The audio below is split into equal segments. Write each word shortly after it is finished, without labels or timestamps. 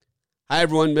Hi,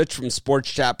 everyone. Mitch from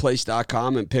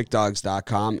SportsChatPlace.com and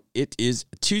PickDogs.com. It is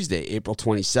Tuesday, April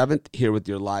 27th, here with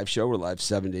your live show. We're live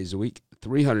 7 days a week,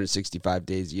 365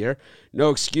 days a year. No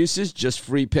excuses, just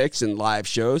free picks and live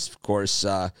shows. Of course,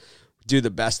 do the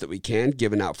best that we can,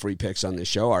 giving out free picks on the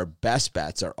show. Our best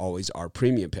bets are always our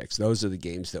premium picks. Those are the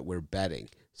games that we're betting.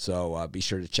 So be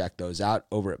sure to check those out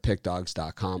over at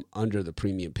PickDogs.com under the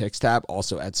Premium Picks tab.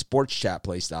 Also at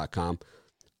SportsChatPlace.com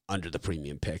under the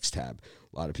Premium Picks tab.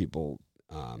 A lot of people,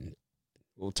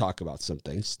 we'll talk about some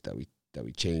things that we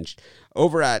changed.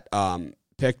 Over at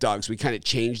Pick Dogs, we kind of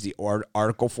changed the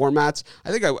article formats.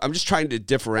 I think I'm just trying to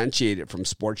differentiate it from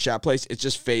Sports Chat Place. It's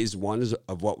just phase one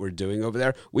of what we're doing over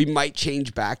there. We might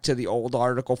change back to the old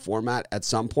article format at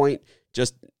some point,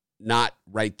 just not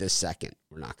right this second.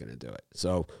 We're not going to do it.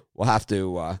 So we'll have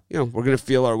to, we're going to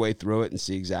feel our way through it and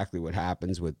see exactly what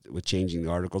happens with changing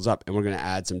the articles up. And we're going to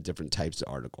add some different types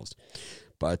of articles.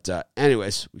 But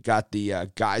anyways, we got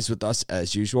the guys with us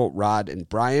as usual, Rod and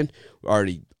Brian. We're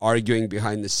already arguing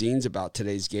behind the scenes about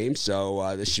today's game,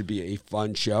 so this should be a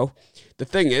fun show. The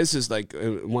thing is like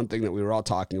one thing that we were all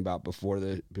talking about before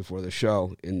the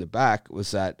show in the back was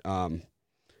that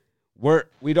we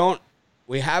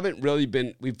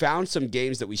found some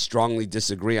games that we strongly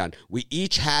disagree on. We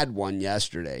each had one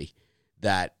yesterday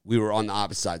that we were on the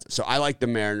opposite sides. So I liked the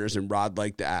Mariners and Rod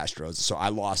liked the Astros. So I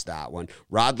lost that one.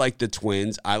 Rod liked the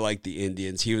Twins. I liked the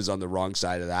Indians. He was on the wrong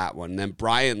side of that one. And then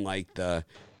Brian liked the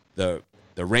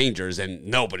Rangers, and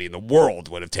nobody in the world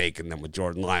would have taken them with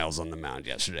Jordan Lyles on the mound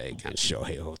yesterday against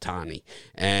Shohei Ohtani.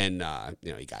 And,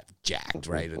 he got jacked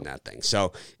right in that thing.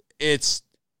 So it's,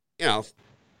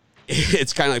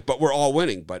 it's kind of like, but we're all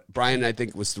winning. But Brian, I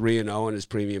think, was 3-0 in his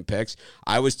premium picks.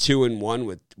 I was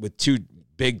 2-1 with two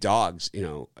big dogs.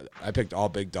 I picked all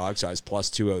big dogs, so I was plus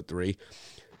 203.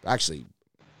 Actually,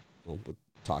 we'll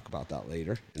talk about that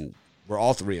later. And we're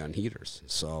all three on heaters,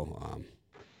 so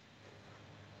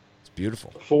it's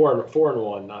beautiful.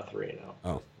 4-1, not 3-0.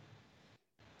 Oh,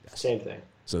 yes. Same thing.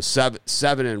 So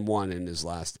 7-1 in his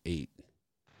last 8.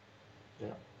 Yeah,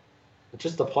 it's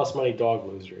just the plus money dog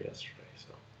loser yesterday.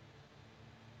 So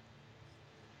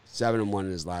 7-1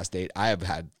 in his last 8. I have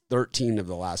had 13 of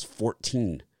the last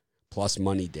 14 plus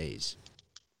money days.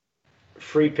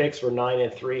 Free picks were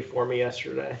 9-3 for me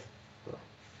yesterday.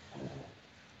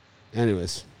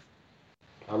 Anyways,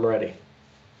 I'm ready.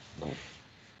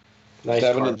 Nice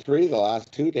 7-3 the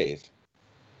last 2 days.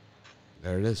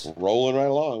 There it is. Rolling right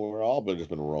along. We're all just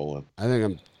been rolling. I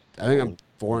think I'm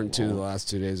 4-2 the last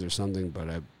 2 days or something.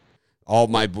 But all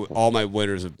my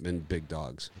winners have been big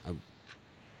dogs. I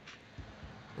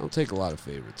don't take a lot of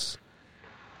favorites.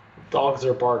 Dogs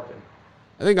are barking.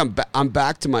 I think I'm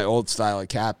back to my old style of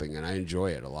capping, and I enjoy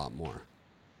it a lot more.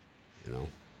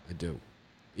 I do.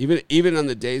 Even on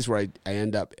the days where I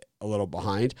end up a little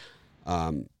behind,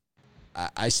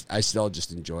 I still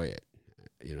just enjoy it.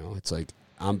 It's like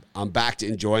I'm back to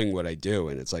enjoying what I do,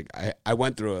 and it's like I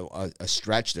went through a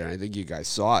stretch there, and I think you guys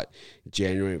saw it in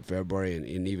January and February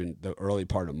and even the early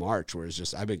part of March, where it's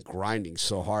just I've been grinding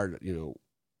so hard,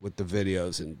 with the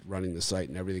videos and running the site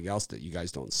and everything else that you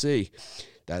guys don't see,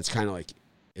 that's kind of like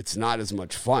it's not as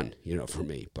much fun, for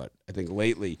me. But I think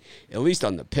lately, at least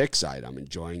on the pick side, I'm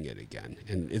enjoying it again.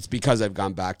 And it's because I've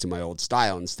gone back to my old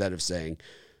style instead of saying,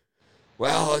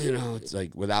 well, it's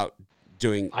like without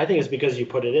doing. I think it's because you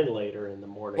put it in later in the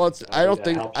morning. Well,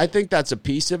 I think that's a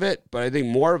piece of it, but I think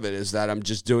more of it is that I'm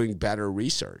just doing better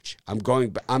research.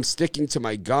 I'm sticking to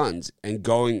my guns and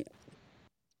going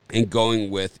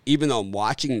with, even though I'm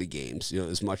watching the games,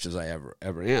 as much as I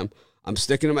ever am, I'm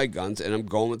sticking to my guns and I'm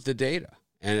going with the data.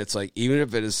 And it's like, even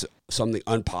if it is something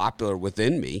unpopular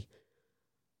within me,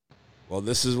 well,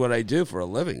 this is what I do for a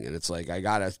living. And it's like, I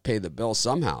got to pay the bill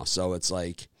somehow. So it's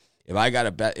like, if I got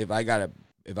to bet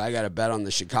on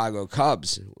the Chicago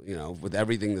Cubs, with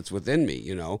everything that's within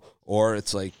me, or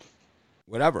it's like,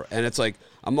 whatever. And it's like,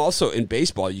 I'm also in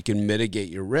baseball, you can mitigate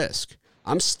your risk.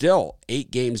 I'm still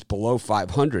 8 games below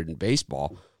 500 in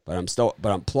baseball, but I'm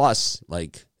plus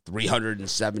like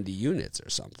 370 units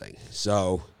or something.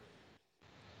 So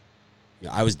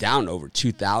I was down over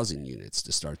 2,000 units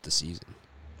to start the season.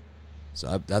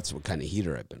 So that's what kind of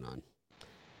heater I've been on.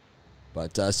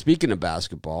 But speaking of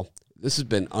basketball, this has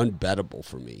been unbettable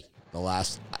for me.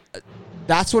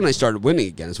 That's when I started winning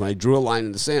again. Is when I drew a line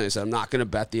in the sand. I said, I'm not going to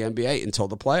bet the NBA until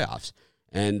the playoffs.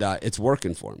 And it's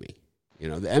working for me. The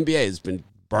NBA has been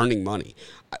burning money.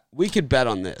 We could bet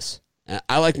on this.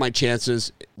 I like my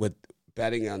chances with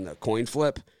betting on the coin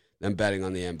flip than betting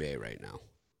on the NBA right now.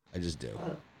 I just do.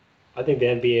 I think the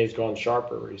NBA has gone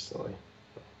sharper recently.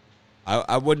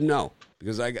 I wouldn't know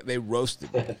because they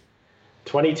roasted me.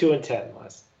 22-10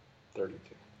 last 32.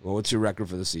 Well, what's your record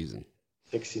for the season?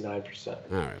 69%.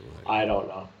 All right. Well, I don't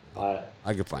know.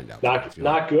 I could find out.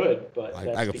 Not good, but I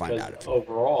that's could find because out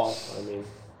overall, I mean,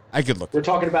 I could look. we're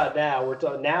talking about now.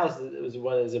 Now is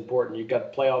what is important. You've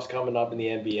got playoffs coming up in the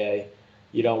NBA.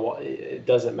 You don't want. It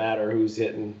doesn't matter who's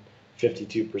hitting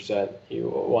 52%. You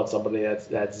want somebody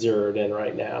that's zeroed in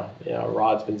right now. You know,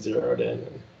 Rod's been zeroed in.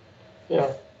 And, you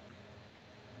know,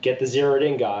 get the zeroed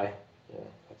in guy. You know,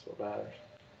 that's what matters.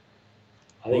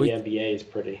 I think the NBA is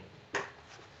pretty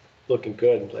looking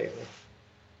good lately.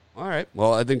 All right.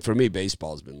 Well, I think for me,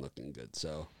 baseball's been looking good,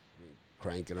 so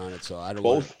cranking on it. So I don't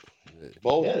Both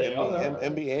Yeah, they are.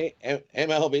 NBA,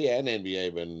 MLB, and NBA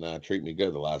have been treating me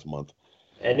good the last month.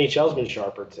 NHL's been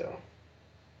sharper too.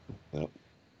 Yep.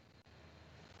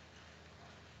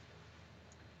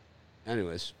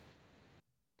 Anyways,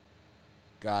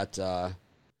 got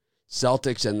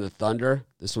Celtics and the Thunder.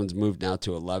 This one's moved now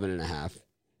to 11.5.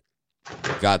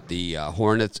 Got the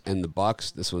Hornets and the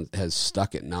Bucks. This one has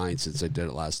stuck at 9 since I did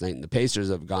it last night. And the Pacers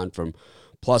have gone from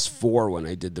 +4 when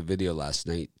I did the video last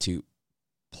night to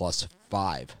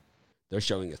 +5. They're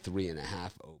showing a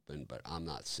 3.5 open, but I'm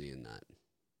not seeing that.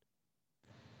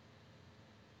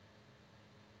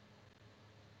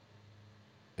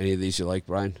 Any of these you like,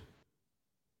 Brian?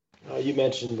 You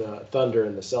mentioned the Thunder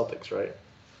and the Celtics, right?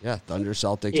 Yeah, Thunder,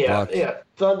 Celtics, Bucks. Yeah.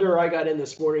 Thunder, I got in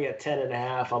this morning at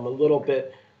 10.5. I'm a little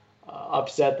bit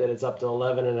upset that it's up to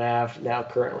 11.5 now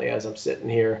currently as I'm sitting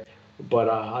here. But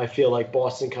I feel like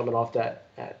Boston coming off that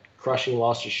crushing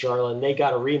loss to Charlotte, and they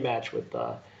got a rematch with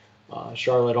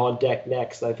Charlotte on deck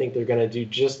next. I think they're going to do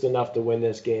just enough to win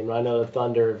this game. I know the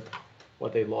Thunder,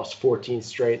 they lost 14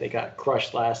 straight. They got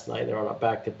crushed last night. They're on a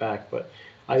back-to-back. But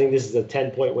I think this is a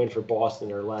 10-point win for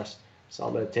Boston or less. So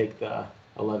I'm going to take the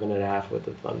 11.5 with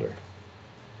the Thunder.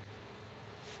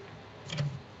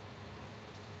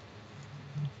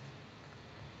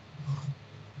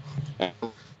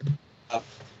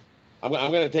 I'm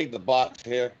going to take the Bucks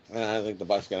here. I think the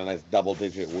Bucks got a nice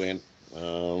double-digit win.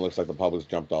 Looks like the public's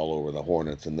jumped all over the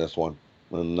Hornets in this one.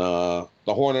 And the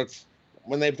Hornets,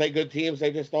 when they play good teams,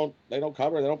 they don't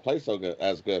cover. They don't play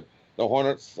as good. The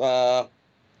Hornets on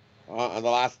the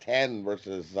last 10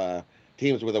 versus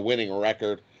teams with a winning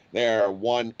record, they're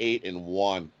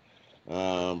 1-8-1.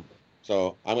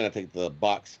 So I'm going to take the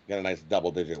Bucks, get a nice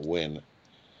double-digit win.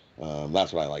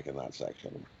 That's what I like in that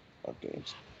section of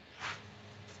games.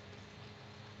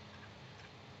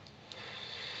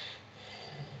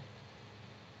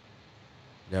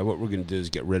 Yeah, what we're going to do is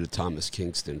get rid of Thomas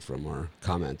Kingston from our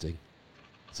commenting.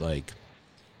 It's like,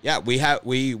 yeah,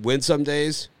 we win some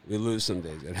days, we lose some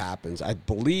days. It happens. I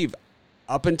believe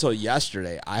up until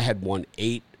yesterday, I had won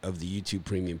 8 of the YouTube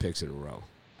premium picks in a row.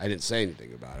 I didn't say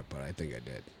anything about it, but I think I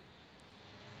did.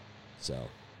 So,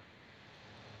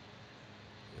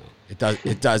 it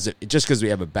doesn't just because we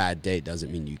have a bad day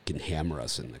doesn't mean you can hammer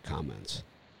us in the comments.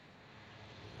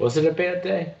 Was it a bad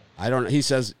day? I don't know. He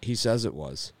says it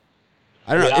was.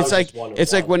 I don't know. Yeah,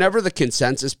 It's like whenever the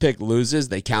consensus pick loses,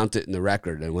 they count it in the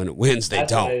record, and when it wins, they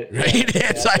don't. Right?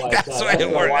 That's why it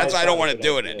works. That's why I don't want to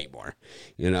do it anymore.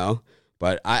 You know.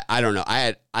 But I don't know.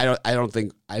 I don't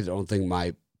think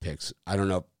my picks. I don't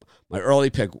know. My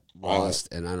early pick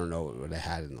lost, and I don't know what I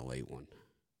had in the late one.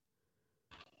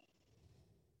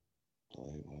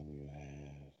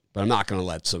 But I'm not going to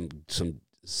let some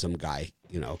guy,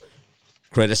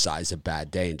 criticize a bad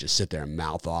day and just sit there and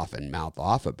mouth off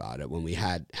about it when we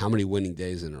had how many winning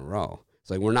days in a row. It's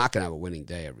like we're not going to have a winning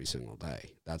day every single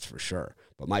day. That's for sure.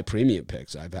 But my premium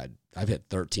picks, I've hit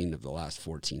 13 of the last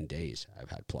 14 days. I've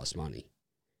had plus money.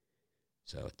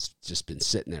 So it's just been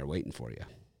sitting there waiting for you.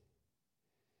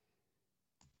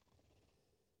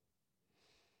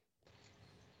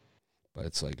 But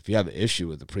it's like if you have an issue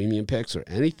with the premium picks or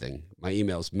anything, my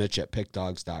email is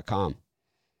mitch@pickdogs.com.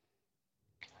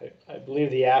 I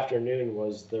believe the afternoon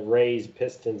was the Rays,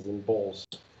 Pistons, and Bulls.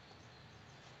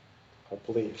 I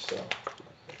believe so.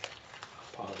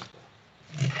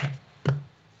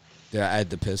 Did I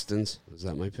add the Pistons? Was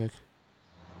that my pick?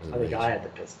 I think I had the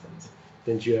Pistons.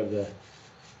 Didn't you have the...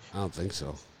 I don't think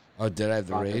so. Oh, did I have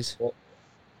the Rays?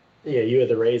 Yeah, you had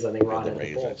the Rays. I think Ron had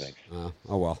the Bulls. I think.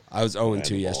 Oh, well. I was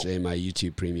 0-2 yesterday in my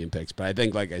YouTube premium picks. But I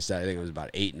think, like I said, I was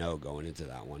about 8-0 going into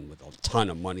that one with a ton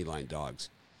of money line dogs.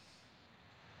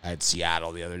 I had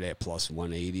Seattle the other day at plus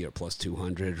 180 or plus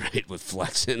 200, right, with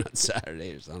flexing on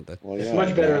Saturday or something. Well, it's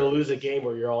much better to lose a game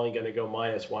where you're only going to go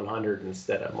minus 100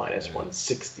 instead of minus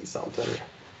 160 something.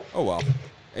 Oh, well.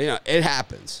 It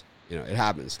happens. It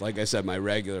happens. Like I said, my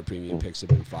regular premium picks have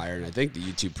been fire, and I think the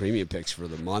YouTube premium picks for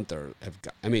the month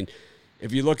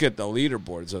if you look at the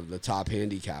leaderboards of the top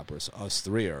handicappers, us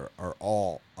three are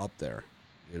all up there,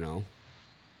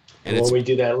 And when it's we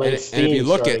do that late and steam,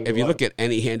 if you look at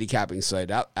any handicapping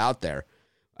site out there,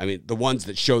 I mean the ones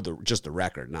that show just the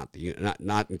record, not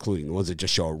including the ones that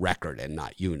just show a record and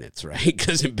not units, right?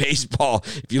 Because in baseball,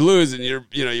 if you lose and you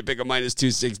pick a minus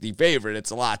 260 favorite, it's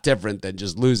a lot different than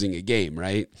just losing a game,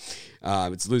 right?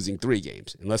 It's losing 3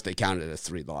 games unless they count it as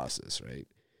 3 losses, right?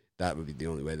 That would be the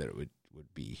only way that it would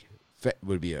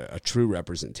be a true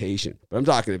representation. But I'm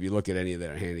talking if you look at any of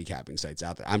their handicapping sites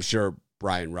out there, I'm sure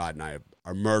Brian, Rod, and I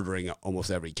are murdering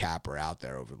almost every capper out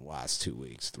there over the last 2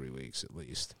 weeks, 3 weeks at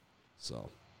least. So,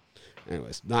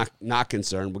 anyways, not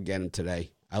concerned. We'll get them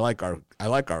today. I like our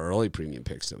early premium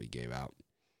picks that we gave out.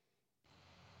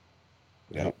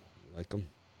 Yeah, you like them.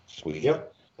 Sweet.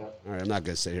 Yep. All right, I'm not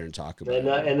going to sit here and talk about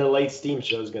it. And the late steam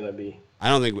show is going to be. I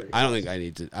don't think I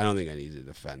need to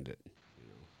defend it,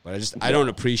 but I don't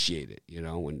appreciate it.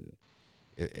 When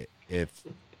if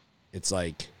it's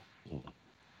like.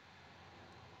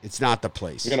 It's not the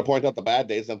place. You're going to point out the bad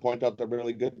days and point out the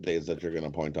really good days that you're going to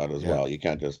point out as well. You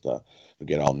can't just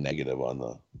get all negative on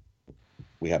the.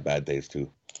 We have bad days too.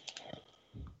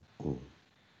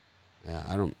 Yeah,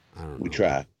 I don't. We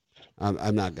try.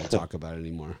 I'm not going to talk about it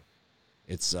anymore.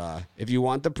 It's if you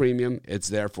want the premium, it's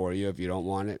there for you. If you don't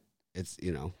want it, it's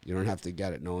you don't have to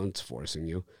get it. No one's forcing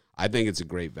you. I think it's a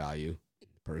great value,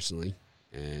 personally,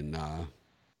 and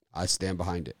I stand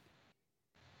behind it.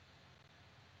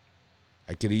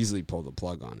 I could easily pull the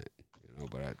plug on it,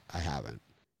 but I haven't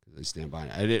because I stand by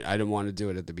it. I didn't want to do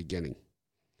it at the beginning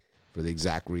for the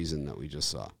exact reason that we just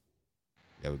saw.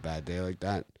 You have a bad day like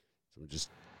that, someone just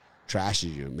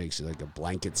trashes you. It makes it like a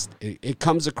blanket. It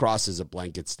comes across as a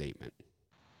blanket statement.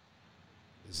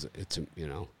 Is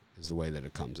the way that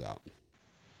it comes out.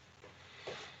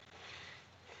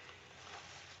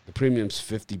 The premium's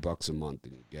 $50 a month,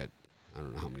 and you get I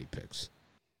don't know how many picks.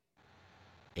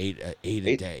 Eight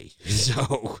a day.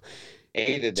 So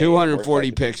 8 a day.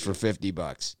 240 picks for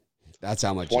 $50. That's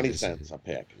how much. 20 cents a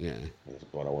pick. Yeah. That's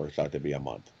what it works out to be a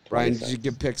month. Brian, cents. did you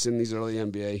get picks in these early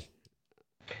NBA?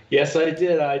 Yes, I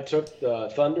did. I took the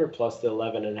Thunder plus the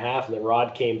 11.5, and then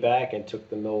Rod came back and took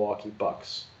the Milwaukee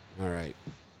Bucks. All right.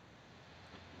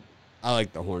 I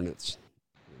like the Hornets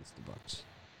against the Bucks.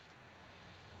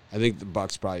 I think the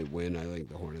Bucks probably win. I think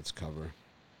the Hornets cover.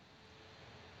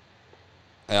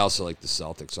 I also like the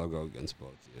Celtics. I'll go against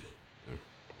both of you.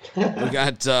 We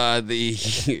got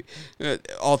the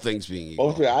all things being equal.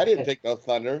 Mostly, I didn't take no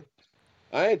Thunder.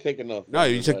 I ain't taking no Thunder. No,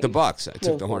 you took the Bucks. I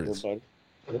took the Hornets.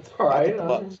 It's all right.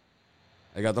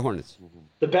 I got the Hornets.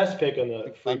 The best pick in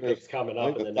the free picks coming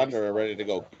up. The Thunder are ready to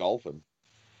go golfing.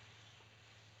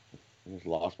 They just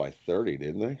lost by 30,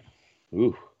 didn't they?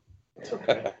 Ooh. It's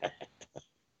okay.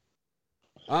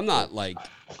 I'm not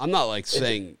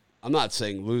saying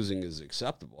losing is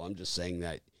acceptable. I'm just saying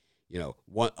that,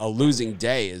 a losing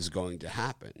day is going to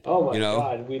happen. Oh my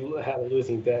God, we had a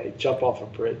losing day. Jump off a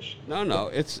bridge. No,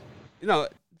 it's no,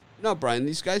 Brian.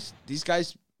 These guys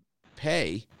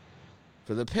pay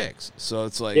for the picks, so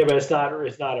it's like but it's not a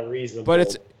reasonable. But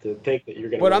it's to think that you're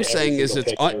going to. What I'm saying is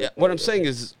it's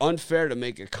unfair to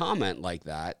make a comment like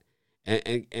that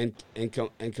and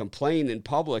complain in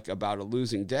public about a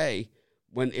losing day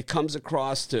when it comes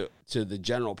across to the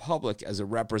general public as a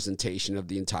representation of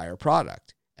the entire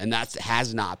product. And that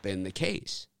has not been the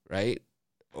case, right,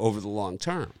 over the long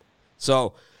term.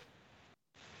 So,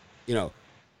 a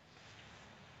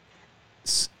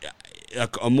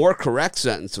more correct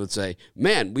sentence would say,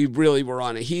 man, we really were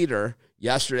on a heater.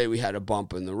 Yesterday we had a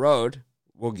bump in the road.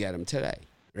 We'll get them today,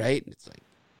 right? It's like,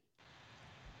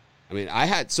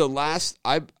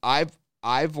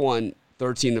 I've won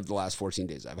 13 of the last 14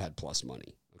 days. I've had plus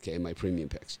money, okay, my premium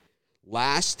picks.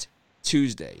 Last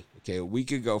Tuesday, okay, a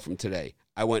week ago from today,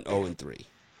 I went 0-3.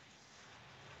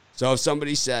 So if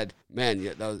somebody said, man,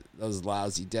 that was a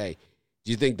lousy day,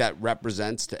 do you think that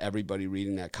represents to everybody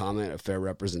reading that comment a fair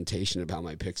representation of how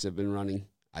my picks have been running?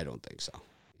 I don't think so,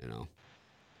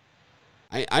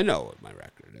 I know what my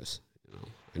record is.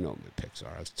 I know what my picks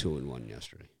are. I was 2-1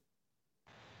 yesterday.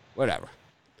 Whatever.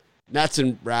 Nets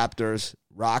and Raptors,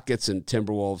 Rockets and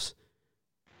Timberwolves,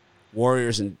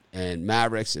 Warriors and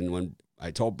Mavericks. And when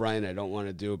I told Brian I don't want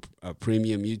to do a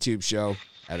premium YouTube show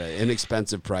at an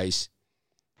inexpensive price,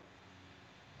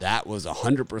 that was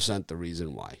 100% the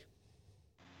reason why.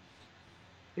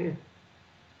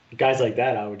 Guys like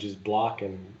that, I would just block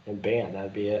and ban.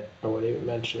 That'd be it. I wouldn't even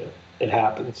mention it. It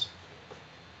happens.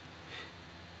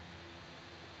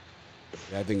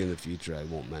 Yeah, I think in the future I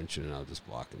won't mention it. I'll just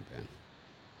block and ban.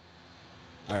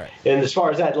 All right. And as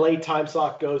far as that late time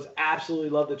slot goes, absolutely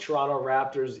love the Toronto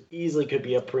Raptors. Easily could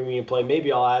be a premium play.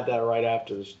 Maybe I'll add that right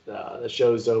after the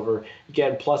show's over.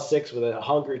 Again, +6 with a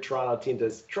hungry Toronto team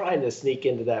that's trying to sneak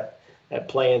into that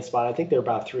play-in spot. I think they're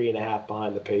about 3.5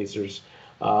 behind the Pacers.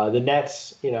 The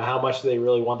Nets, how much do they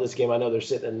really want this game? I know they're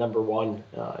sitting at number 1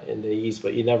 in the East,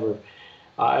 but you never.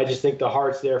 I just think the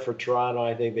heart's there for Toronto.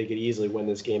 I think they could easily win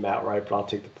this game outright, but I'll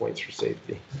take the points for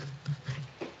safety.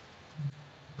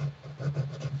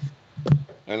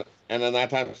 And in that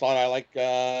time slot, I like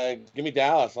give me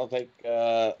Dallas. I'll take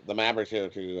the Mavericks here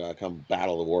to come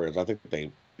battle the Warriors. I think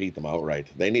they beat them outright.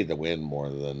 They need to win more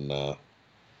than the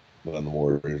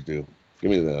Warriors do. Give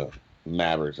me the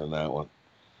Mavericks in that one.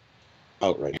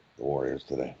 Outright the Warriors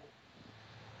today.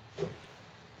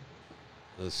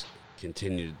 Let's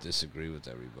continue to disagree with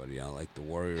everybody. I like the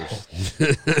Warriors.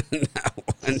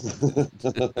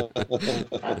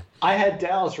 I had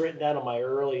Dallas written down on my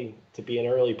early to be an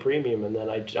early premium, and then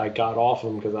I got off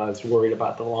them because I was worried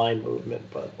about the line movement.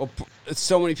 But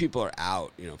so many people are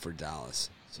out, for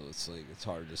Dallas, so it's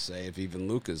hard to say if even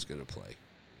Luka's going to play.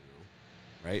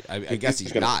 Right? I guess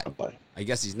he's not. I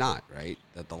guess he's not, right?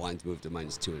 That the line's moved to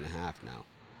 -2.5 now.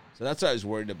 So that's what I was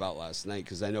worried about last night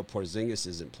because I know Porzingis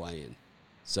isn't playing.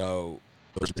 So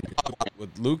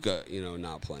with Luka,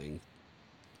 not playing,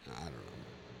 I don't know.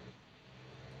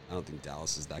 I don't think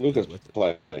Dallas is that Luka's good with it.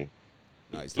 playing.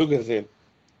 No, he's Luka's in.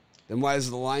 Then why is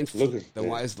the line flip? Luka's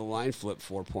Why is the line flip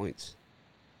 4 points?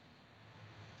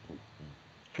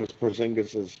 Because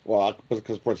Porzingis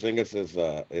is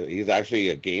he's actually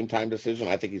a game time decision.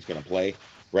 I think he's going to play.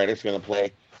 Redick's going to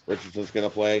play. Richardson's going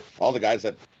to play. All the guys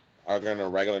that are going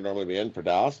to normally be in for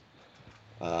Dallas.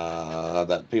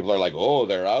 That people are like, oh,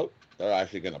 they're out. They're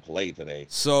actually going to play today.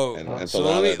 So, I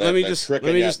strongly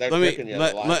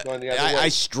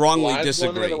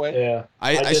disagree. Yeah,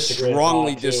 I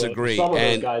strongly disagree. Some of those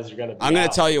And guys are going to be I'm going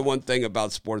out. to tell you one thing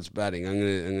about sports betting.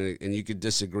 And you could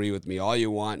disagree with me all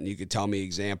you want, and you could tell me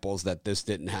examples that this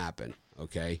didn't happen.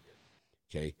 Okay.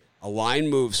 A line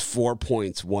moves 4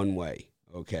 points one way.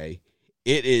 Okay.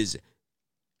 It is.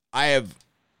 I've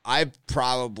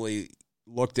probably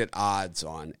looked at odds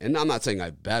on, and I'm not saying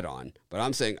I've bet on, but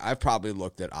I'm saying I've probably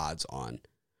looked at odds on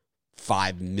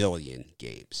 5 million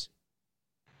games.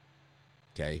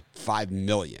 Okay, 5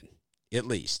 million at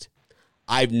least.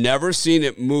 I've never seen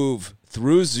it move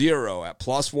through 0 at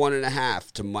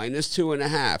 +1.5 to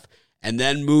 -2.5 and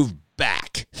then move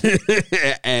back.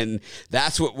 And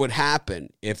that's what would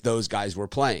happen if those guys were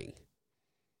playing.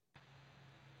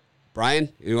 Brian,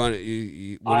 you want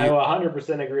to? I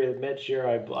 100% agree with Mitch here.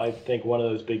 I think one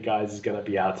of those big guys is going to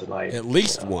be out tonight. At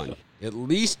least one. At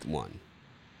least one.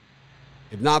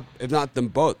 If not them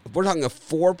both. We're talking a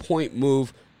 4-point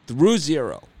move through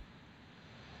 0.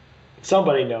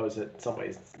 Somebody knows it.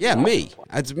 Me.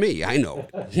 That's me. I know.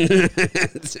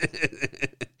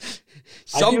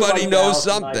 Somebody knows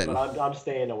something. Tonight, but I'm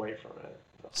staying away from it.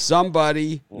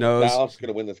 Somebody knows. Dallas is going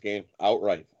to win this game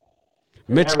outright.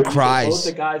 Mitch cries. Both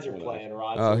the guys are playing,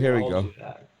 Rod. Oh, here we go.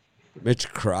 Mitch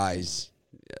cries.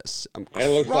 Yes, I'm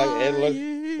crying.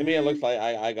 To me, it looks like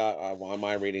I got on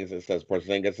my readings. It says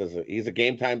Porzingis he's a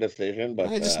game time decision, but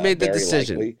I just made the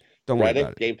decision. Likely. Don't worry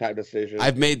about it. Game time decision.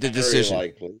 I've made the decision. Very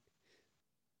likely.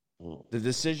 The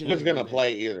decision. Luka's going to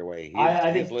play either way.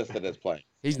 He's listed as playing.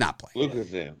 He's not playing.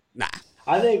 Luka's in. Nah.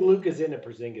 I think Luka's in and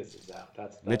Porzingis is out.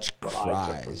 That's Mitch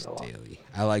cries daily.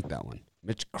 I like that one.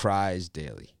 Mitch cries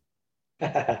daily.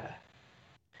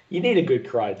 You need a good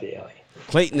cry daily.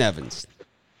 Clayton Evans,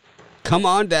 come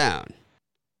on down.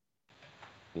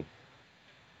 I'm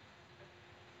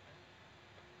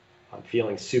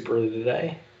feeling super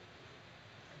today.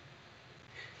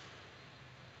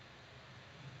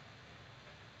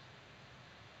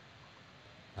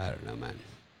 I don't know, man.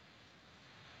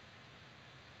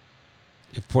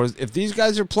 If these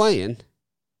guys are playing,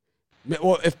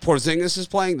 well, if Porzingis is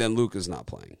playing, then Luka's not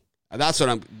playing. That's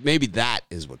what maybe that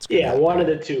is what's going to happen. One of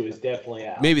the two is definitely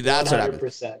out. Maybe that's 100%. what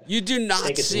happened. You do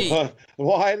not see.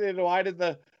 Why did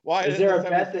is there a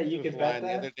bet that you can bet that?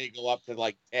 The other day go up to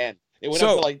like 10. It went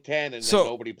up to like 10 and then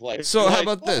nobody played. So how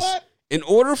about this? In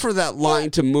order for that line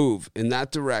to move in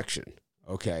that direction,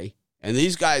 okay, and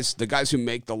these guys, the guys who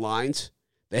make the lines,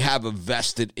 they have a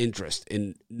vested interest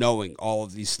in knowing all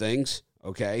of these things,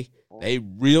 okay? They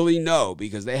really know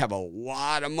because they have a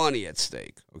lot of money at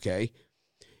stake, okay?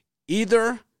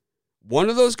 Either one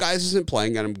of those guys isn't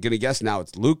playing, and I'm going to guess now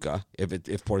it's Luka if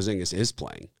Porzingis is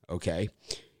playing, okay?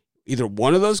 Either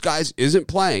one of those guys isn't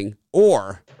playing,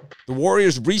 or the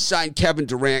Warriors re-signed Kevin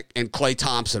Durant and Klay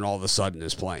Thompson all of a sudden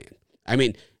is playing. I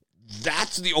mean,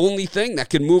 that's the only thing that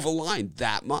can move a line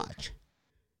that much.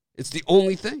 It's the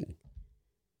only thing.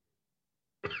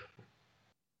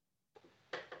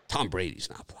 Tom Brady's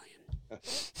not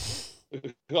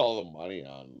playing. All the money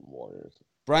on Warriors.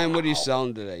 Brian, what are you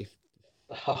selling today?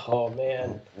 Oh,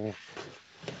 man.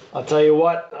 I'll tell you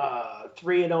what,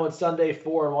 3-0 on Sunday,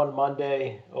 4-1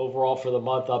 Monday. Overall for the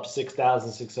month, up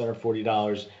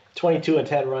 $6,640.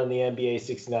 22-10 run in the NBA,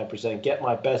 69%. Get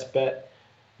my best bet,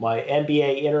 my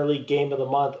NBA Interleague Game of the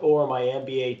Month, or my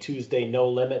NBA Tuesday No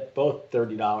Limit, both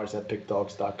 $30 at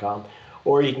pickdogs.com.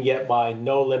 Or you can get my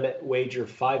No Limit Wager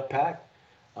 5-pack,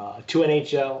 2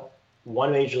 NHL,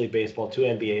 1 Major League Baseball, 2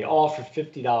 NBA, all for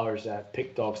 $50 at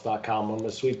pickdogs.com. I'm going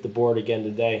to sweep the board again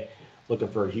today, looking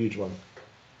for a huge one.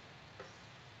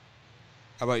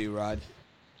 How about you, Rod?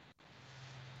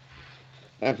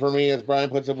 And for me, as Brian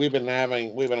puts it, we've been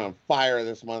on fire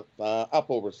this month, up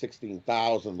over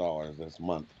 $16,000 this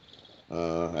month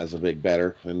as a big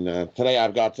better. And today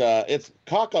I've got it's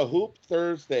Cock-a-Hoop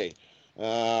Thursday,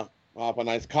 off a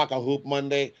nice Cock-a-Hoop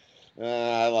Monday.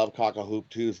 I love Cock-a-Hoop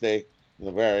Tuesday.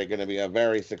 It's going to be a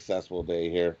very successful day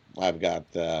here. I've got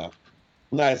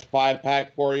nice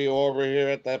 5-pack for you over here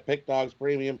at that Pick Dogs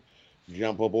Premium.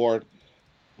 Jump aboard.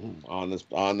 On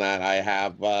that, I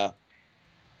have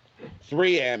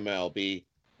 3 MLB,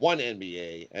 1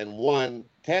 NBA, and 1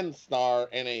 10-star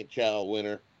NHL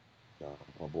winner. So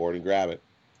aboard and grab it.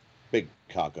 Big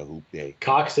Cock-a-Hoop day.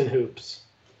 Cocks and hoops.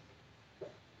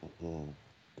 Mm-hmm.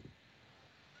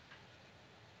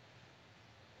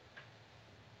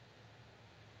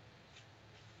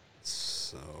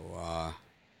 So,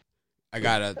 I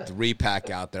got a 3-pack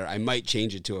out there. I might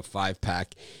change it to a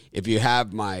 5-pack. If you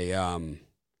have my,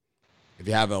 if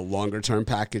you have a longer term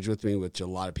package with me, which a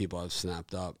lot of people have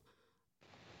snapped up,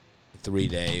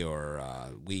 3-day or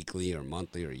weekly or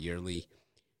monthly or yearly,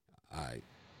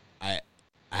 I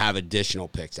have additional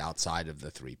picks outside of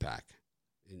the 3-pack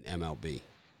in MLB.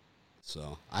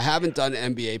 So I haven't done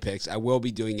NBA picks. I will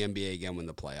be doing NBA again when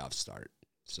the playoffs start.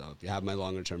 So if you have my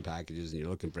longer term packages and you're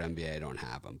looking for NBA, I don't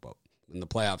have them, but when the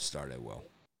playoffs start, I will.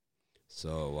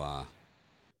 So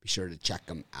be sure to check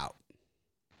them out.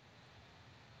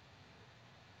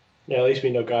 Yeah, at least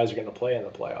we know guys are going to play in the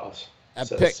playoffs.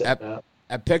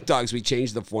 At Pick Dogs, we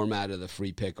changed the format of the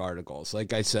free pick articles.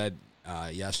 Like I said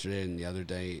yesterday and the other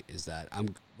day, is that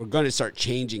we're going to start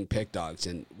changing Pick Dogs,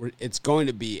 and it's going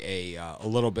to be a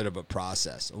little bit of a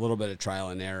process, a little bit of trial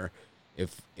and error.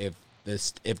 If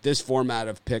this format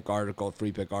of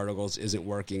free pick articles isn't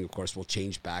working, of course, we'll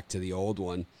change back to the old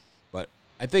one. But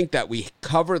I think that we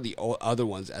cover the other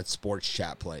ones at Sports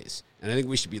Chat Plays, and I think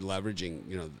we should be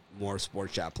leveraging more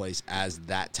Sports Chat Plays as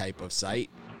that type of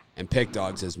site, and Pick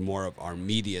Dogs as more of our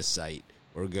media site.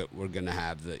 We're going to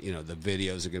have the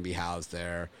videos are going to be housed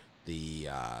there, the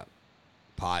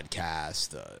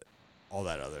podcast, all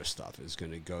that other stuff is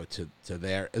going to go to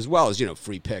there, as well as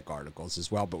free pick articles as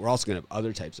well. But we're also going to have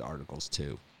other types of articles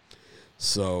too.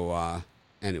 So,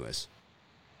 anyways,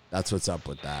 that's what's up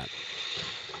with that.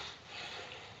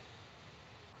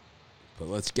 But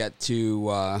let's get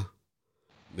to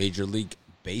Major League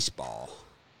Baseball.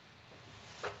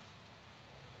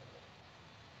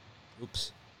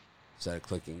 Oops. Instead of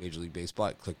clicking Major League Baseball,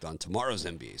 I clicked on tomorrow's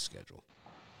NBA schedule.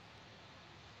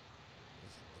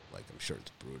 Like, I'm sure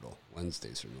it's brutal.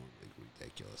 Wednesdays are normally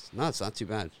ridiculous. No, it's not too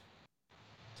bad.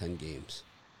 10 games.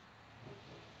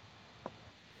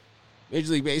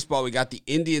 Major League Baseball, we got the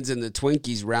Indians and the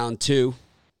Twinkies round 2.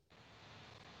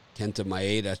 Kenta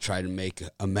Maeda tried to make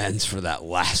amends for that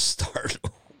last start.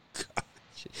 Oh,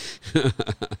 gosh.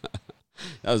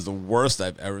 That was the worst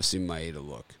I've ever seen Maeda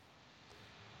look.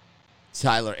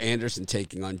 Tyler Anderson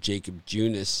taking on Jacob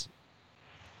Junis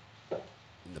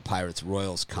in the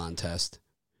Pirates-Royals contest.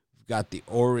 We've got the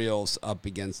Orioles up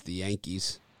against the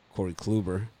Yankees. Corey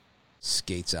Kluber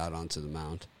skates out onto the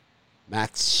mound.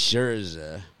 Max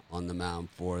Scherzer on the mound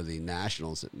for the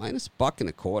Nationals at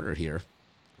 -1.25 here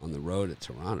on the road at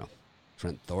Toronto.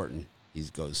 Trent Thornton, he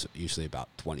goes usually about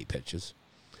 20 pitches.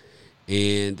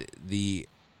 And the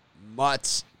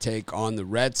Mutts take on the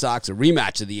Red Sox, a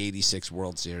rematch of the 86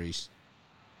 World Series.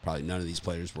 Probably none of these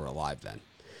players were alive then.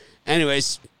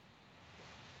 Anyways,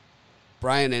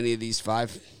 Brian, any of these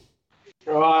 5?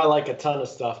 Oh, I like a ton of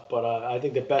stuff, but I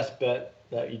think the best bet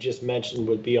that you just mentioned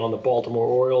would be on the Baltimore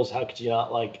Orioles. How could you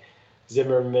not like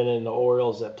Zimmerman and the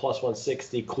Orioles at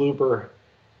 +160, Kluber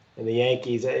and the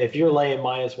Yankees? If you're laying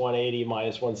 -180,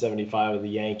 -175 of the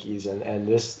Yankees, and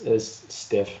this is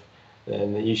stiff,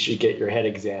 then you should get your head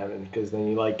examined, because then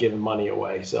you like giving money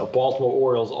away. So Baltimore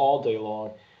Orioles all day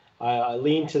long. I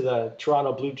lean to the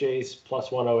Toronto Blue Jays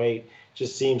 +108.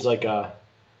 Just seems like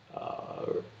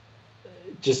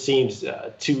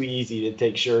too easy to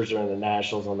take Scherzer and the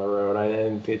Nationals on the road. I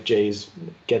think the Jays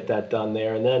get that done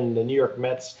there. And then the New York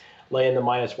Mets laying the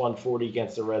minus 140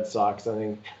 against the Red Sox. I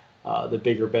think the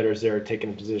bigger bettors there are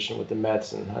taking a position with the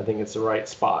Mets, and I think it's the right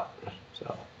spot.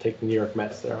 So take the New York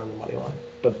Mets there on the money line.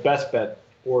 But best bet,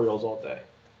 Orioles all day.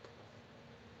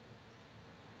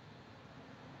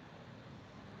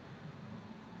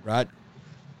 Rod?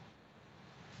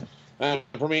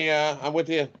 For me, I'm with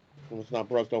you. If it's not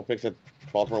broke, don't fix it.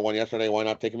 Baltimore won yesterday. Why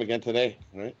not take him again today?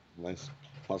 All right, nice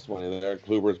plus money there.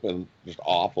 Kluber's been just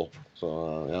awful.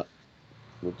 So, yeah,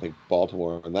 we'll take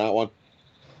Baltimore in that one.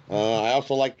 I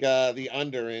also like the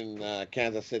under in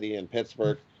Kansas City and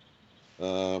Pittsburgh.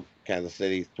 Kansas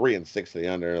City 3-6 to the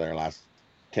under their last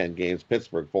 10 games.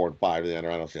 Pittsburgh 4-5 to the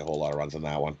under. I don't see a whole lot of runs in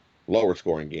that one. Lower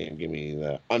scoring game. Give me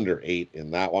the under 8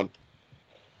 in that one.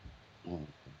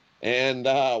 And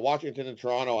Washington and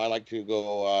Toronto, I like to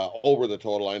go over the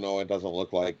total. I know it doesn't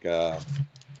look like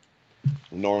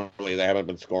normally they haven't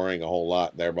been scoring a whole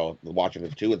lot. They're both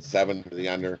Washington's 2-7 to the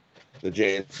under. The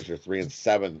Jays are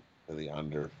 3-7 to the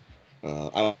under. I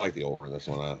don't like the over in this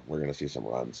one. We're going to see some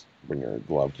runs. Bring your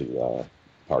glove to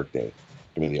Park Day.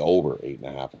 Give me the over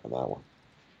 8.5 on that one.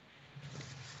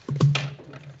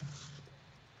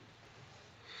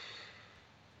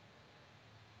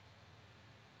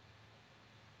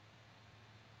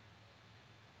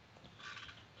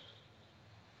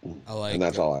 And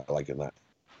that's all I like in that.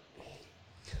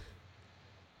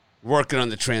 Working on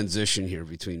the transition here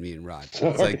between me and Rod.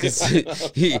 It's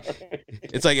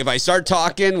like if I start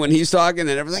talking when he's talking,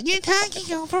 then everyone's like, "You're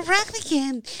talking over Rock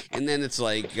again," and then it's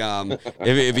like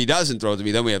if he doesn't throw it to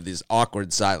me, then we have this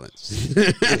awkward silence.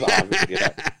 It's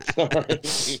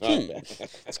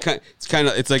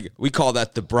like we call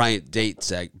that the Brian Date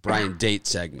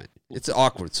segment. It's an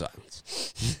awkward silence.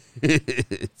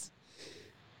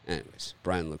 Anyways,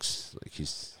 Brian looks like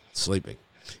he's sleeping.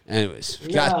 Anyways,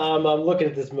 I'm looking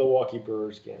at this Milwaukee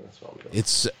Brewers game. That's what I'm doing.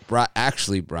 It's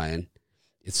actually, Brian,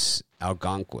 it's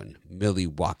Algonquin,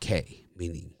 Milwaukee,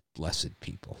 meaning blessed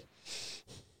people.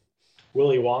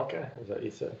 Willy Wonka, is that what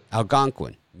you said?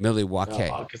 Algonquin,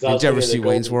 Milwaukee. Did you ever see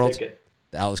Wayne's World?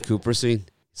 The Alice Cooper scene?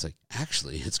 It's like,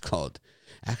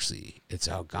 it's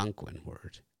Algonquin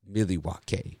word,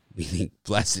 Milwaukee, meaning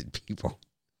blessed people.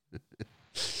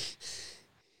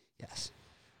 Yes.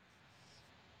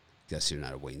 Guess you're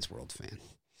not a Wayne's World fan.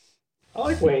 I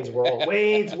like Wayne's World.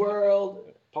 Wayne's World,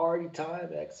 party time,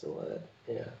 excellent.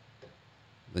 Yeah.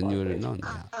 Then you would have known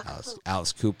that.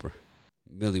 Alice Cooper,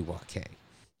 Milwaukee.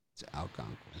 It's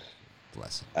Algonquin.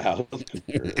 Blessed. Alice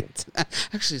Cooper.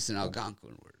 Actually, it's an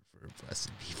Algonquin word for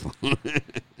blessed people.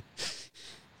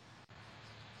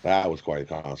 That was quite a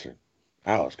concert.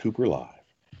 Alice Cooper live.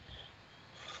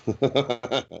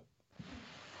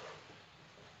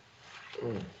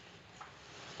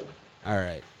 All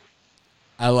right.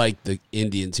 I like the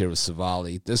Indians here with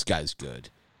Savali. This guy's good.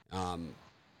 The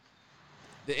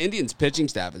Indians pitching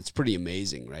staff, it's pretty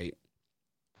amazing, right?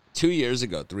 3 years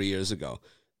ago,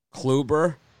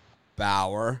 Kluber,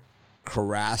 Bauer,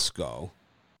 Carrasco.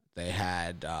 They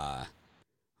had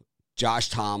Josh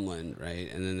Tomlin,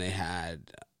 right? And then they had,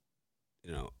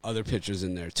 other pitchers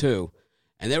in there too.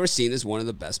 And they were seen as one of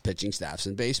the best pitching staffs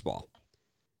in baseball.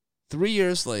 3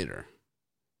 years later,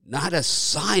 not a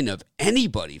sign of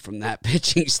anybody from that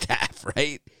pitching staff,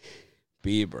 right?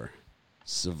 Bieber,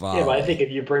 Savali. Yeah, but I think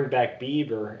if you bring back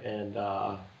Bieber and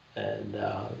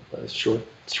the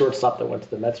shortstop that went to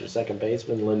the Mets or second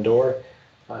baseman, Lindor,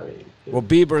 I mean. Well,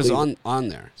 Bieber's on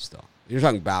there still. You're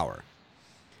talking Bauer.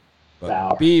 But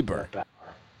Bauer. Bieber. Bauer.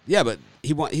 Yeah, but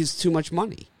he's too much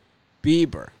money.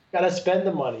 Bieber. Got to spend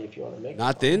the money if you want to make it.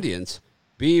 Not the Indians.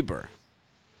 Bieber,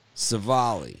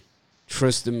 Savali,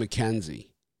 Tristan McKenzie.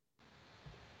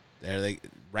 They're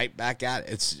right back at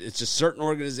it. It's just certain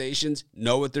organizations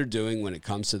know what they're doing when it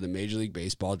comes to the Major League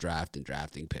Baseball draft and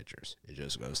drafting pitchers. It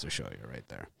just goes to show you right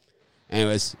there.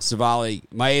 Anyways, Savali,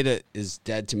 Maeda is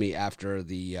dead to me after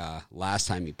the last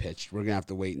time he pitched. We're going to have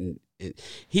to wait.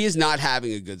 He is not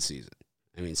having a good season.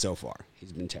 I mean, so far.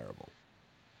 He's been terrible.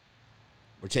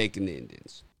 We're taking the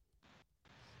Indians.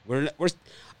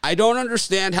 I don't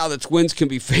understand how the Twins can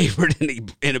be favored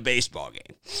in a baseball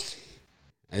game.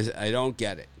 I don't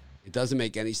get it. It doesn't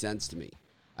make any sense to me.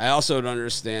 I also don't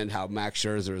understand how Max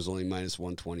Scherzer is only minus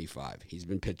 125. He's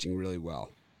been pitching really well,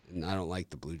 and I don't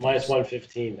like the Blue Jays. Minus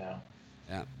 115 now.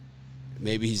 Yeah.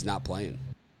 Maybe he's not playing.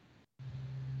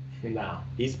 No,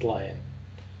 he's playing.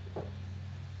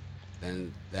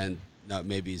 Then no,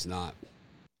 maybe he's not.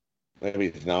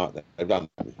 Maybe he's not. I've done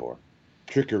that before.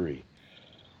 Trickery.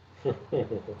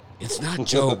 It's not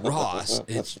Joe Ross.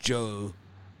 It's Joe.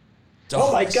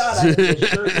 Oh my God! I have a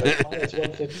shirt that's minus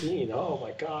 115. Oh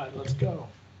my God! Let's go.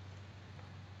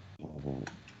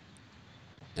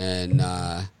 And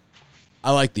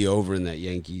I like the over in that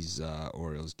Yankees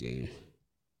Orioles game.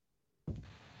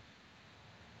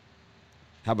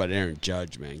 How about Aaron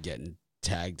Judge, man, getting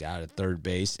tagged out at third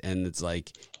base, and it's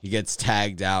like he gets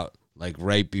tagged out like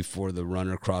right before the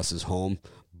runner crosses home.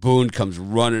 Boone comes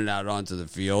running out onto the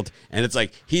field, and it's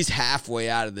like he's halfway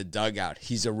out of the dugout.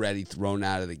 He's already thrown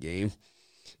out of the game.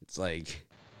 It's like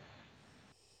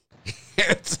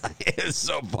it's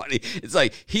so funny. It's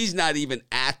like he's not even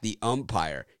at the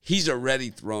umpire. He's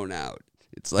already thrown out.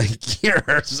 It's like,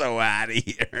 you're so out of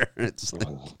here. It's like,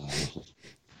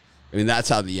 I mean, that's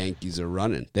how the Yankees are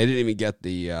running. They didn't even get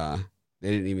the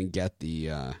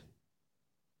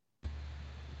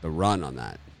run on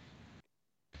that.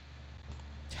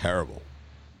 Terrible.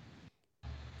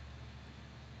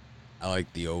 I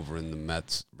like the over in the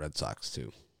Mets Red Sox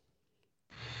too.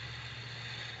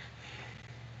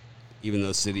 Even though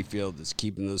Citi Field is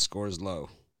keeping those scores low.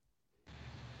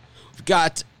 We've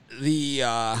got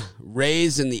the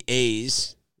Rays and the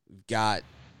A's. We've got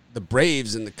the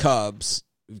Braves and the Cubs.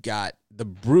 We've got the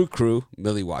Brew Crew,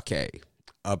 Milwaukee,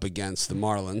 up against the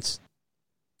Marlins.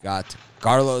 Got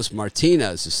Carlos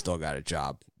Martinez, who's still got a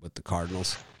job with the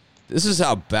Cardinals. This is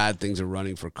how bad things are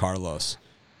running for Carlos.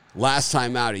 Last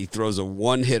time out, he throws a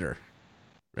one-hitter,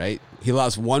 right? He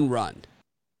allows one run.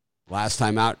 Last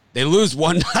time out, they lose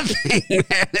 1-0.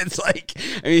 Man, it's like,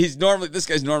 I mean, this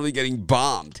guy's normally getting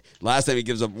bombed. Last time he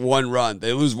gives up one run,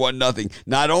 they lose 1-0.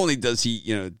 Not only does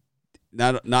he,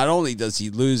 not only does he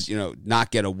lose,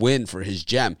 not get a win for his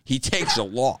gem, he takes a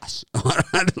loss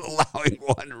on allowing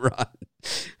one run.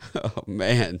 Oh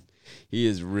man, he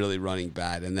is really running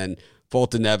bad. And then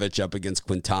Fultonevich up against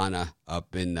Quintana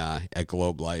up in at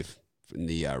Globe Life in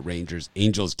the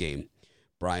Angels game.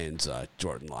 Brian's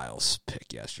Jordan Lyles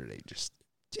pick yesterday just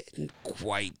didn't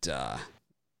quite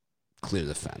clear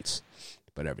the fence,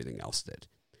 but everything else did.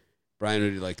 Brian, who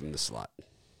do you like in the slot?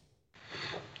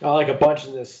 I like a bunch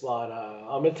in this slot.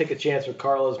 I'm going to take a chance with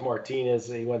Carlos Martinez.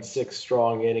 He went 6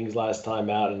 strong innings last time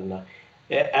out. And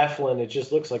Eflin, it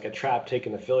just looks like a trap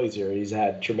taking the Phillies here. He's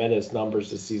had tremendous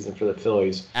numbers this season for the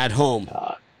Phillies. At home.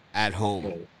 At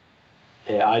home.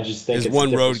 Yeah, I just think his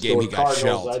one road game he got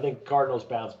shelled. I think Cardinals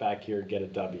bounce back here and get a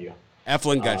W.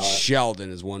 Eflin got shelled in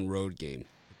his one road game.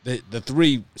 The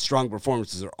 3 strong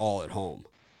performances are all at home.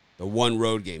 The one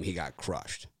road game, he got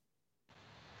crushed.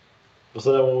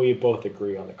 So then we both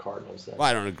agree on the Cardinals then. Well,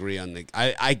 I don't agree on the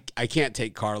I can't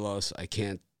take Carlos. I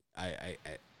can't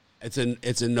it's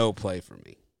a no play for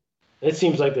me. It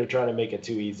seems like they're trying to make it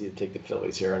too easy to take the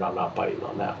Phillies here, and I'm not biting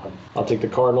on that one. I'll take the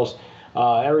Cardinals.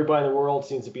 Everybody in the world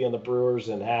seems to be on the Brewers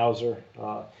and Hauser.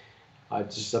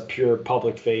 Just a pure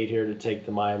public fade here to take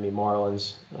the Miami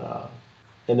Marlins.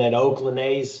 And then Oakland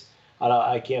A's.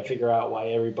 I can't figure out why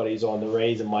everybody's on the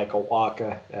Rays and Michael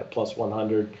Wacha at plus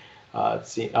 100.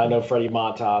 I know Freddie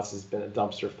Montas has been a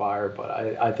dumpster fire, but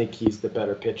I think he's the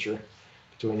better pitcher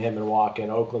between him and Wacha.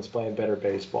 And Oakland's playing better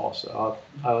baseball. So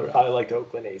I like the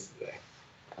Oakland A's today.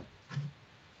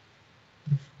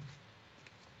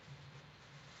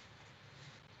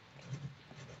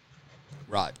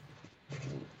 Rod.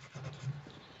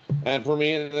 And for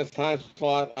me in this time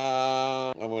slot,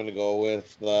 I'm going to go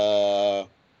with the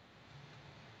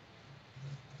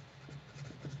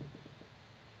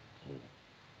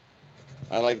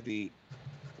I like the.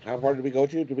 How far did we go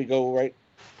to? Did we go right?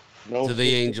 No. To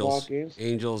the Angels.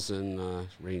 Angels and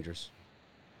Rangers.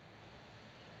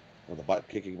 Well, the butt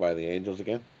kicking by the Angels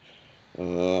again.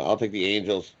 I'll take the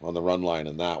Angels on the run line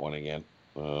in that one again.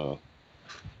 I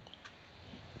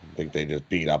think they just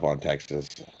beat up on Texas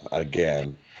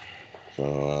again.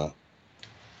 So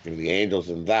give me the Angels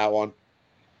in that one.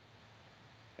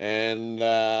 And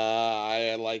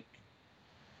I like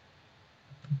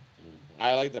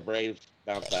the Braves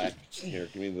bounce back here.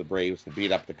 Give me the Braves to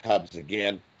beat up the Cubs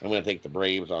again. I'm going to take the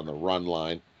Braves on the run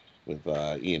line with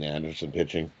Ian Anderson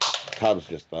pitching. Cubs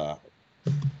just I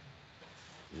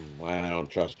don't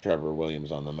trust Trevor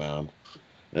Williams on the mound.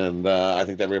 And I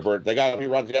think they got a few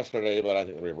runs yesterday, but I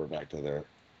think they revert back to their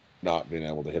not being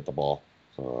able to hit the ball.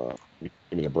 So give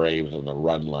me the Braves on the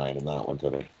run line in that one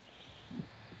today.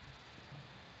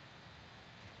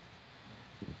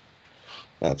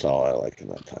 That's all I like in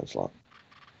that time slot.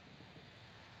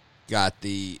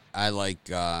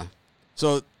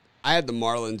 So I had the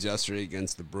Marlins yesterday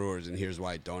against the Brewers, and here's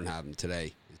why I don't have them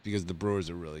today. It's because the Brewers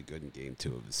are really good in Game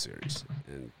 2 of the series.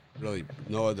 And really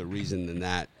no other reason than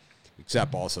that,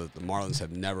 except also that the Marlins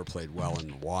have never played well in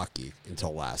Milwaukee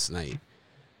until last night.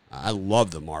 I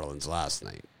loved the Marlins last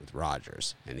night with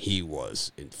Rogers, and he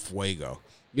was in fuego.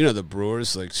 The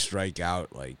Brewers strike out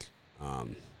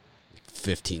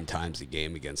 15 times a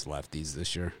game against lefties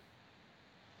this year.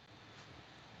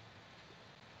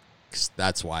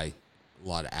 that's why a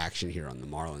lot of action here on the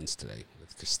Marlins today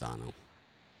with Castano.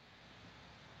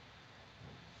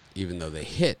 Even though they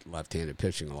hit left-handed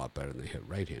pitching a lot better than they hit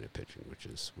right-handed pitching, which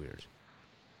is weird.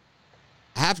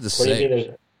 I have to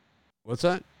say, what's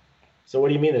that? So what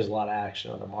do you mean there's a lot of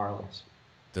action on the Marlins?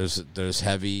 There's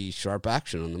heavy, sharp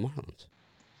action on the Marlins.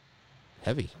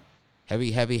 Heavy.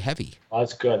 Well,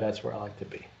 that's good. That's where I like to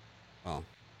be. Well,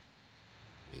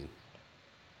 I mean,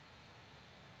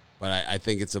 but I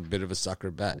think it's a bit of a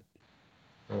sucker bet.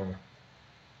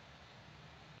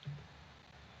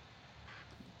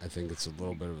 I think it's a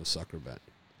little bit of a sucker bet.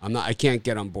 I can't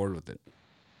get on board with it.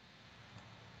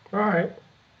 All right.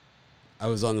 I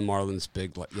was on the Marlins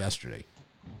big yesterday.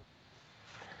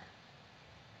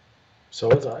 So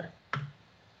was I.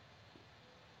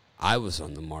 I was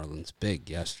on the Marlins big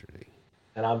yesterday.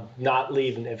 And I'm not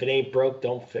leaving. If it ain't broke,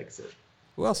 don't fix it.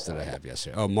 Who else did I have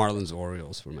yesterday? Oh, Marlins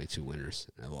Orioles were my two winners.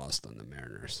 I lost on the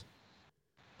Mariners.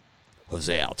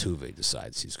 Jose Altuve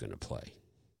decides he's going to play.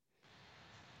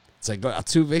 It's like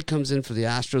Altuve comes in for the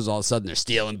Astros. All of a sudden, they're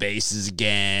stealing bases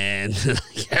again.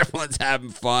 Everyone's having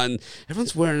fun.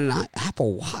 Everyone's wearing an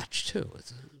Apple Watch, too.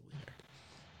 It's a weird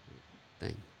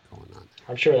thing going on.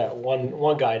 I'm sure that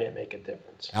one guy didn't make a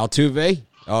difference. Altuve?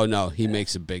 Oh, no. He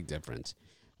makes a big difference.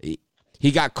 He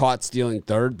got caught stealing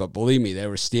third, but believe me, they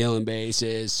were stealing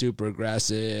bases, super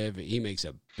aggressive. He makes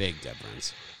a big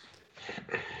difference.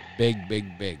 Big.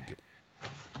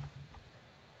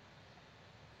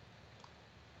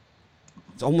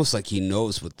 It's almost like he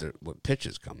knows what pitch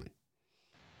is coming.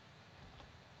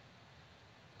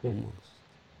 Almost.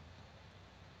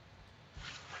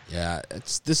 Yeah,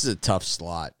 this is a tough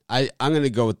slot. I'm going to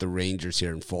go with the Rangers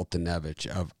here and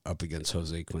Foltynewicz up against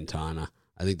Jose Quintana.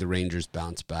 I think the Rangers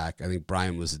bounce back. I think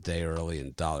Brian was a day early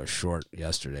and $1 short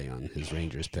yesterday on his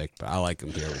Rangers pick, but I like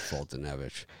him here with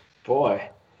Foltynewicz. Boy,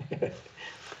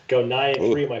 go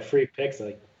 9-3. My free picks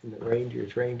like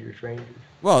Rangers.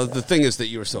 Well, the thing is that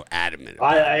you were so adamant.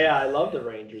 I love the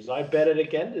Rangers. I bet it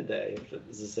again today if it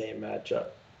was the same matchup.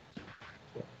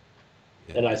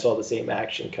 Yeah. And I saw the same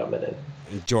action coming in.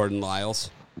 And Jordan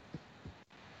Lyles.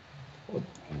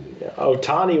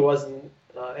 Ohtani wasn't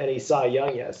any Cy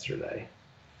Young yesterday.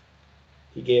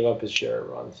 He gave up his share of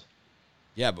runs.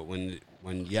 Yeah, but when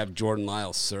you have Jordan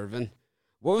Lyles serving,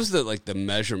 what was the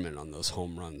measurement on those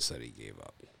home runs that he gave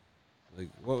up? Like,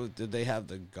 what did they have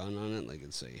the gun on it? Like,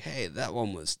 and say, hey, that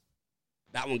one was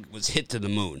hit to the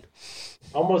moon.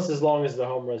 Almost as long as the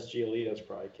home runs Giolito's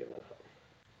probably given up.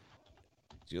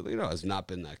 Giolito has not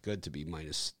been that good to be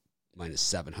minus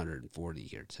 740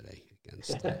 here today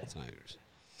against the Tigers.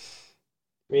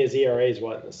 I mean, his ERA is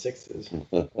what, in the sixes?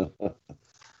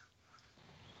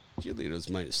 Giolito's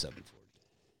minus 740.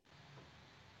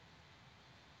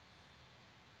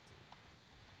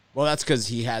 Well, that's because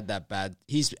he had that bad.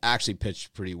 He's actually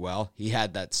pitched pretty well. He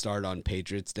had that start on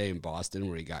Patriots Day in Boston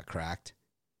where he got cracked.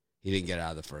 He didn't get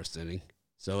out of the first inning.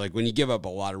 So, when you give up a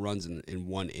lot of runs in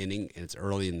one inning and it's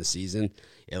early in the season,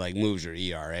 it, moves your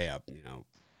ERA up,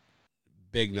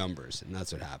 big numbers. And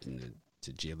that's what happened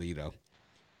to Giolito.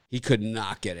 He could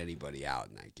not get anybody out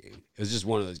in that game. It was just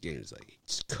one of those games, he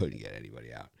just couldn't get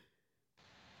anybody out.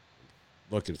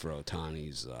 Looking for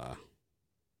Ohtani's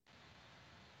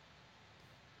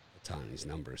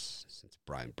numbers since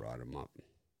Brian brought him up.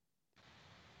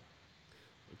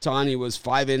 Ohtani was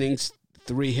 5 innings,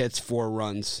 3 hits, 4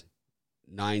 runs,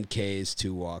 9 Ks,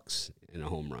 2 walks, and a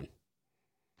home run.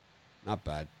 Not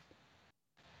bad.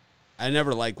 I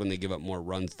never like when they give up more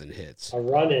runs than hits. A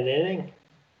run an inning?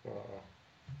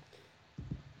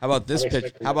 How about this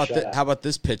pitch? How about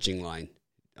this pitching line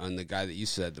on the guy that you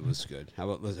said that was good? How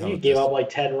about he gave up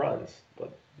 10 runs,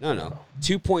 but no.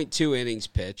 2.2 innings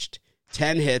pitched,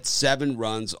 10 hits, 7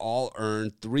 runs, all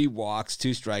earned, 3 walks,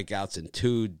 2 strikeouts, and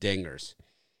 2 dingers.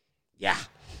 Yeah.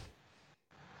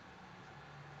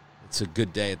 It's a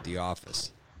good day at the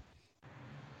office.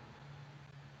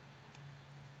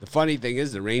 The funny thing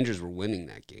is the Rangers were winning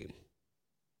that game.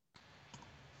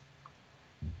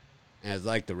 And I'd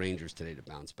like the Rangers today to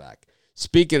bounce back.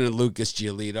 Speaking of Lucas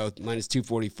Giolito, minus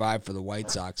 245 for the White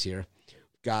Sox here.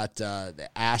 Got the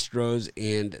Astros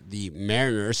and the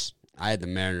Mariners. I had the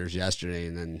Mariners yesterday,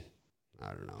 and then, I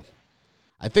don't know.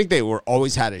 I think they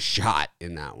always had a shot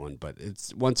in that one, but it's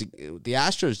the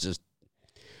Astros just,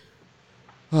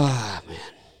 man,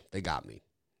 they got me.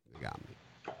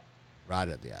 Right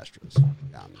at the Astros. They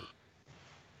got me.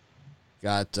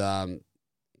 Got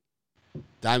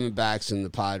Diamondbacks and the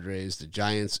Padres, the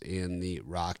Giants and the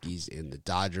Rockies and the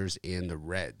Dodgers and the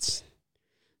Reds.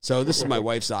 So this is my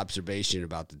wife's observation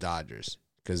about the Dodgers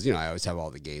because, I always have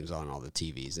all the games on, all the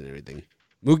TVs and everything.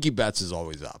 Mookie Betts is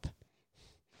always up.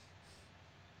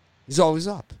 He's always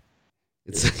up.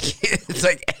 It's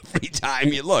like every time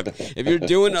you look. If you're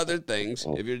doing other things,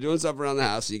 if you're doing stuff around the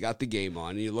house, and you got the game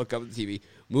on, and you look up at the TV,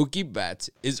 Mookie Betts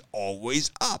is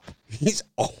always up. He's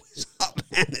always up,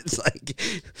 man.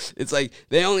 It's like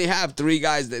they only have 3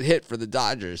 guys that hit for the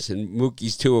Dodgers, and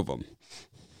Mookie's 2 of them.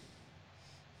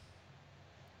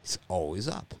 He's always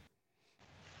up.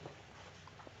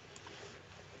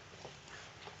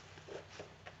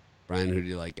 Brian, who do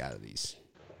you like out of these?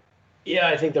 Yeah,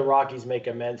 I think the Rockies make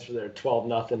amends for their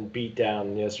 12-0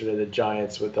 beatdown yesterday. The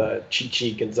Giants with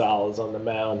Chichi Gonzalez on the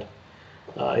mound.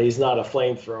 He's not a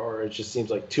flamethrower. It just seems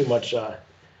like too much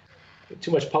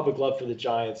public love for the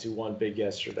Giants, who won big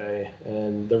yesterday.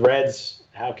 And the Reds,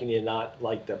 how can you not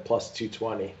like the plus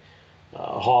 220?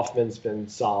 Hoffman's been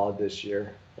solid this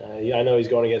year. I know he's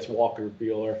going against Walker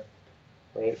Buehler,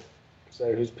 right?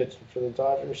 So who's pitching for the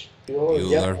Dodgers? Buehler.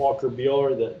 Yeah, Walker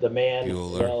Buehler, the man in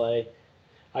LA.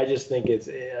 I just think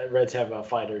Reds have a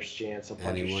fighter's chance, a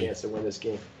puncher's chance to win this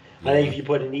game. I think if you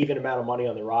put an even amount of money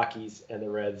on the Rockies and the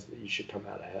Reds, you should come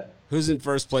out ahead. Who's in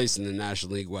first place in the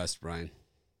National League West, Brian?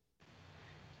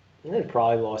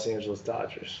 Probably Los Angeles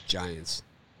Dodgers. Giants,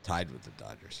 tied with the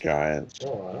Dodgers. Giants. Oh,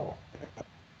 wow.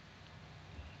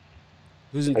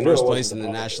 Who's in first place in the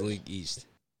National League East?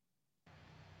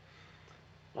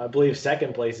 I believe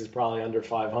second place is probably under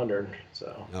 500.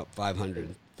 So. No,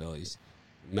 500 Phillies.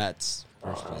 Mets,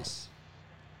 first place.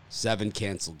 7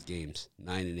 canceled games,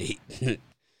 9 and 8.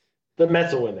 The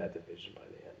Mets will win that division by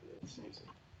the end of the season.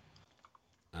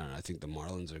 I don't know. I think the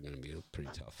Marlins are going to be pretty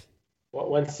tough.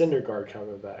 When's Syndergaard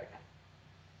coming back?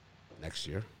 Next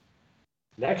year.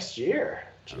 Next year?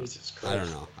 Jesus Christ. I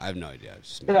don't know. I have no idea.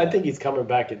 I think he's coming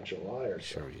back in July or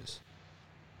so. Sure he is.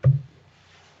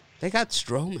 They got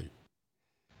Stroman.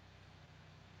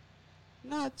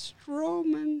 Not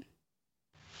Stroman.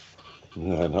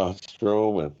 Yeah, not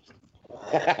Stroman.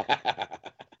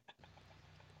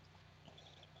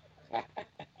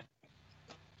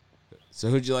 So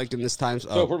who'd you like in this time?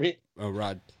 So for me,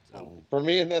 Rod. For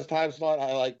me in this time slot,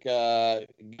 I like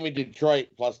give me Detroit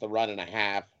plus the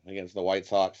 1.5 against the White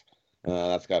Sox.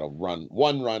 That's got a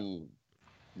one run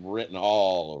written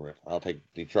all over it. I'll take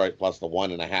Detroit plus the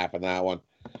 1.5 in that one.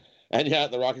 And yeah,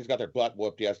 the Rockies got their butt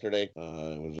whooped yesterday.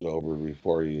 It was over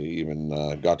before you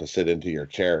even got to sit into your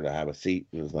chair to have a seat.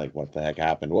 It was like, what the heck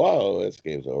happened? Whoa, this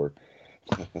game's over.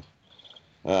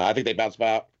 I think they bounced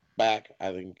back.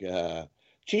 I think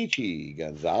Chichi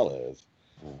Gonzalez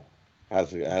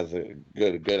has a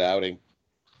good outing.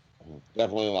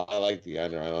 Definitely, I like the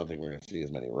under. I don't think we're going to see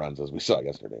as many runs as we saw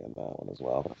yesterday in that one as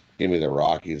well. Give me the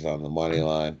Rockies on the money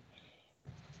line.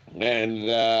 And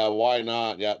why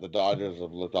not? Yeah, the Dodgers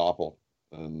have looked awful.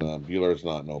 And Buehler's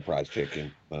not no prize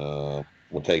chicken. We'll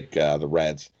take the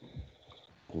Reds.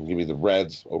 Give me the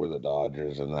Reds over the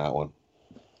Dodgers in that one.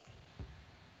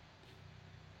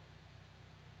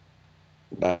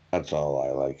 That's all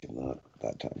I like in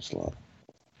that time slot.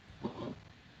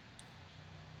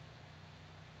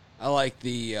 I like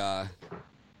the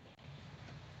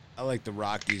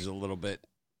Rockies a little bit.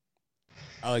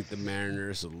 I like the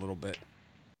Mariners a little bit.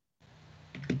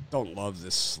 Don't love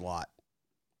this slot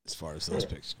as far as those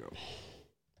picks go.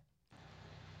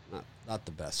 Not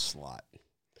the best slot.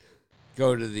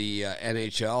 Go to the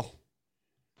NHL.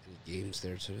 Any games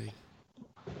there today?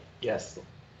 Yes.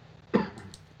 I'll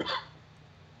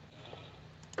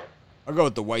go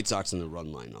with the White Sox and the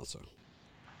run line also.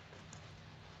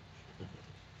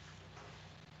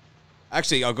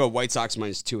 Actually, I'll go White Sox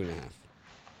minus 2.5.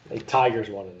 Like Tigers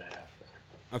 1.5.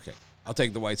 Okay. I'll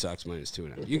take the White Sox minus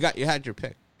 2.5. You had your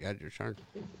pick. You had your turn.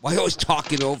 Why are you always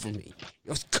talking over me? You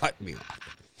always cut me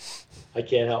off. I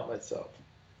can't help myself.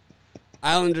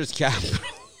 Islanders,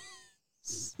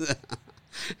 Capitals.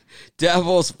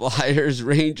 Devils, Flyers,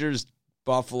 Rangers,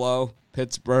 Buffalo,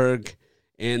 Pittsburgh,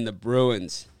 and the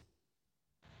Bruins.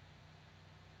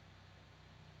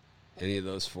 Any of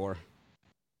those 4?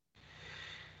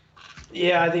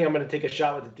 Yeah, I think I'm going to take a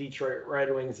shot with the Detroit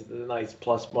Red Wings at the nice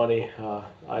plus money.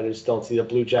 I just don't see the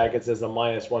Blue Jackets as a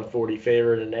minus 140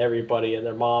 favorite, and everybody and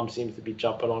their mom seems to be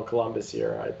jumping on Columbus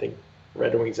here. I think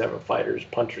Red Wings have a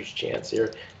puncher's chance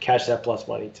here. Catch that plus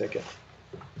money ticket.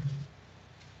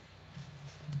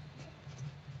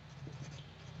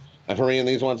 And for me in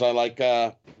these ones, I like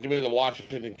give me the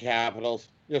Washington Capitals.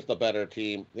 Just a better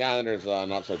team. The Islanders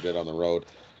not so good on the road.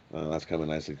 That's coming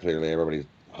nicely clearly. Everybody's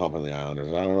humping the Islanders.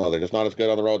 I don't know. They're just not as good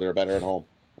on the road. They're better at home.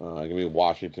 Give me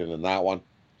Washington in that one.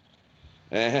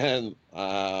 And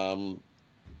I'm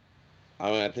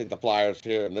going to take the Flyers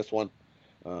here in this one.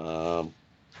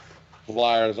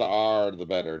 Flyers are the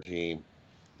better team.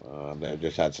 They've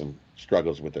just had some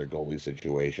struggles with their goalie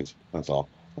situations. That's all.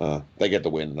 They get the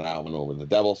win now and over the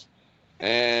Devils.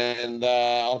 And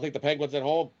I'll take the Penguins at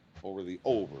home over the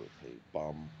overpaid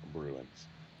bum Bruins.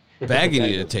 Begging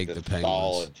you to take the Penguins.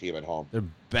 Solid team at home. They're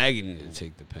begging you to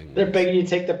take the Penguins. They're begging you to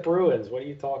take the Bruins. What are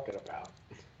you talking about?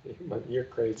 You're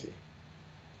crazy.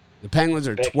 The Penguins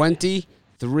are 23-1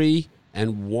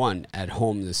 at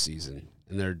home this season,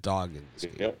 and they're dogging this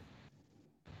game. Yep.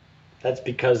 That's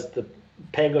because the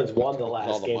Penguins won the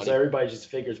last game, money. so everybody just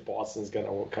figures Boston's going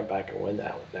to come back and win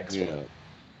that next one.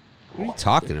 What are you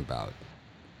talking about?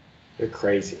 You're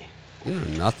crazy. You know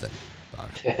nothing about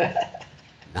it.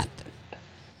 Nothing.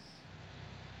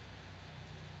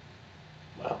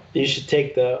 Well, you should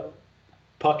take the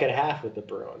puck at half with the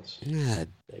Bruins. Yeah.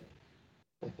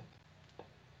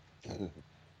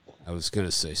 I was going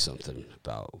to say something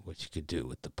about what you could do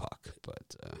with the puck,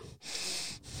 but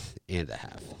and a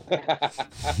half.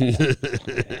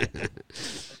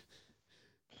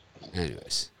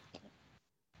 Anyways.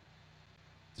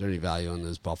 Is there any value on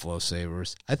those Buffalo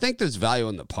Sabres? I think there's value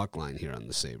on the puck line here on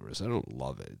the Sabres. I don't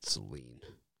love it. It's lean.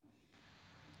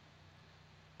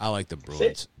 I like the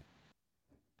Bruins.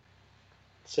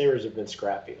 Sabres have been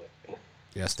scrappy lately.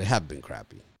 Yes, they have been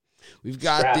crappy. We've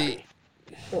got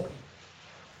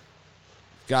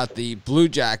the Blue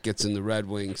Jackets and the Red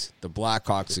Wings, the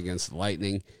Blackhawks against the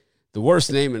Lightning, the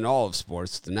worst name in all of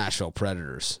sports, the Nashville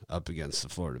Predators up against the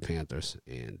Florida Panthers,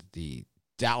 and the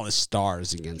Dallas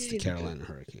Stars against the Carolina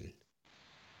Hurricane.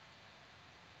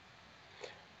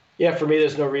 Yeah, for me,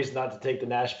 there's no reason not to take the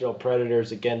Nashville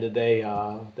Predators again today.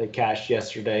 They cashed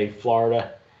yesterday.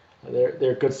 Florida,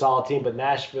 they're a good, solid team, but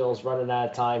Nashville's running out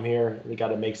of time here. They got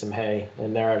to make some hay,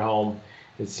 and they're at home.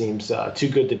 It seems too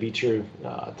good to be true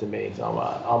to me. So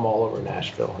I'm all over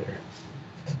Nashville here.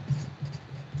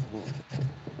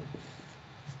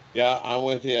 Yeah, I'm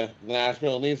with you.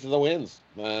 Nashville needs the wins.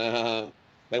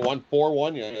 They won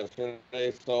 4-1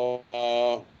 yesterday, so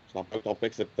don't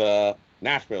fix it.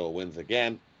 Nashville wins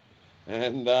again.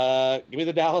 And give me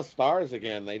the Dallas Stars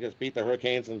again. They just beat the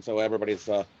Hurricanes, and so everybody's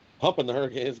humping the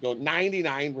Hurricanes, go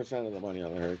 99% of the money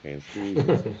on the Hurricanes.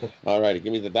 All righty,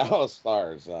 give me the Dallas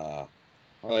Stars.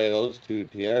 Parlay those two.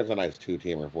 There's a nice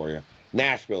two-teamer for you.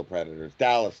 Nashville Predators,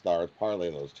 Dallas Stars. Parlay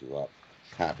those two up.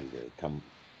 Happy to come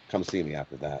see me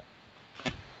after that.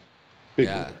 Big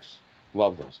winners.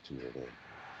 Love those two today.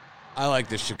 I like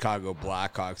the Chicago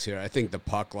Blackhawks here. I think the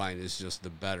puck line is just the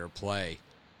better play,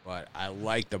 but I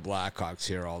like the Blackhawks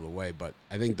here all the way. But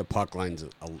I think the puck line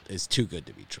is too good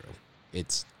to be true.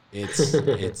 It's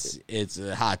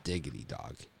a hot diggity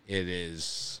dog. It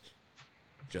is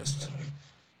just,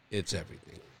 it's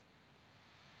everything.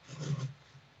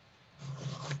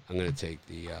 I'm going to take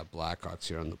the Blackhawks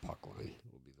here on the puck line.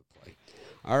 Will be the play.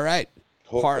 All right.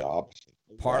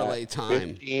 Parlay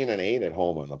time. 15-8 at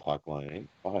home on the puck line.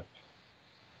 5.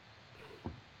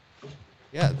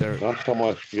 Yeah, they're not so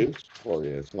much juice for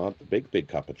you. It's not the big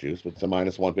cup of juice. It's a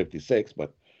minus 156, but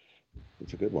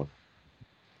it's a good one.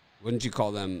 Wouldn't you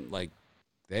call them like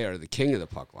they are the king of the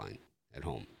puck line at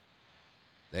home?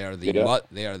 They are the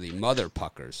they are the mother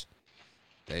puckers.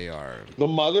 They are the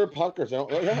mother puckers.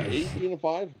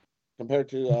 18-5 compared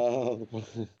to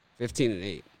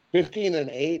 15-8.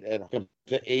 15-8 and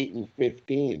to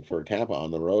 8-15 for Tampa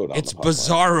on the road. It's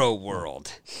bizarro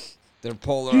world. They're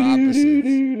polar opposites.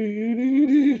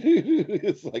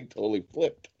 It's like totally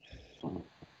flipped.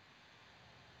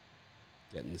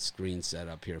 Getting the screen set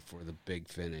up here for the big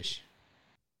finish.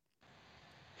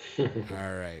 All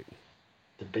right.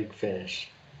 The big finish.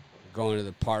 Going to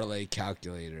the parlay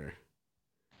calculator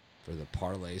for the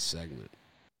parlay segment.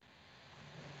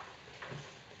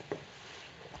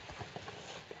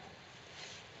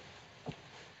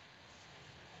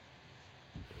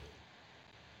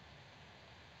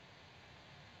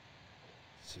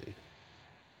 Let's see.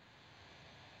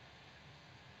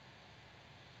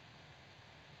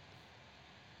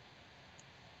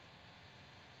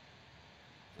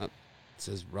 Oh, it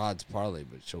says Rod's parlay,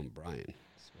 but it's showing Brian.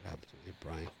 That's what happened to me,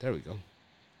 Brian. There we go.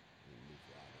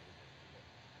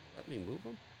 Let me move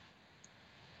him?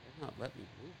 They're not letting me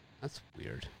move him. That's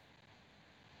weird.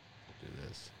 Do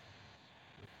this.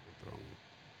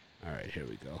 All right, here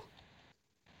we go.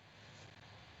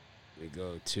 We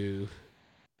go to the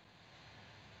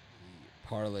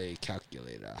parlay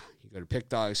calculator. You go to Pick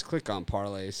Dogs, click on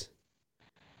parlays.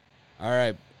 All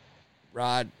right,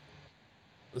 Rod.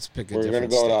 Let's pick a different. We're going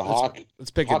to go to hockey.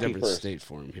 Let's pick a different state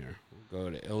for him here. We'll go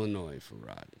to Illinois for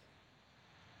Rod.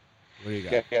 What do you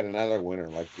got? Get another winner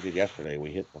like we did yesterday.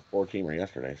 We hit the 4-teamer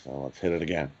yesterday, so let's hit it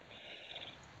again.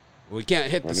 We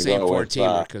can't hit the same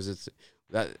 4-teamer because it's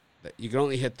that you can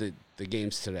only hit the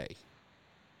games today.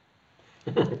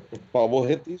 Well, we'll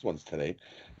hit these ones today.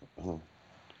 Uh,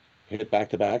 Hit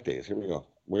back-to-back days. Here we go.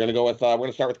 We're gonna go with. We're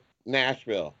gonna start with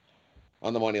Nashville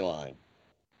on the money line.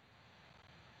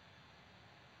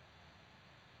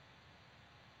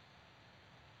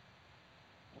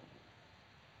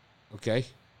 Okay.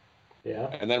 Yeah.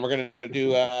 And then we're gonna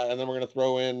do. And then we're gonna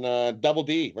throw in double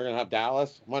D. We're gonna have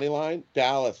Dallas money line.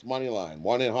 Dallas money line.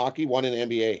 One in hockey, one in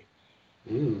NBA.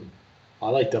 I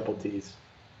like double D's.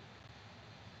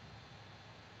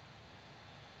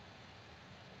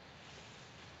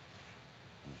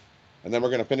 And then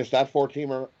we're gonna finish that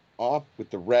four-teamer off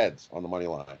with the Reds on the money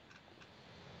line.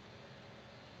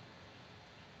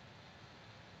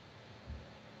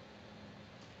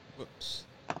 Whoops.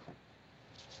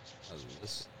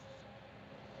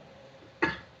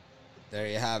 There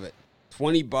you have it.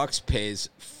 $20 pays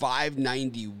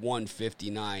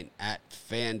 $591.59 at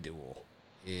FanDuel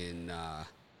in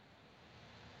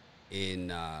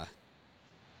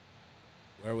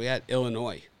where are we at?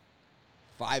 Illinois.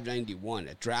 $591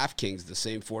 at DraftKings. The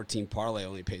same 14 parlay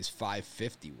only pays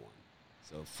 $551,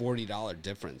 so $40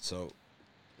 difference. So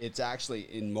it's actually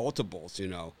in multiples.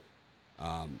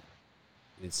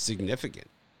 It's significant.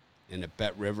 And at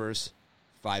Bet Rivers,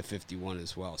 $551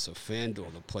 as well. So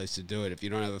FanDuel, the place to do it. If you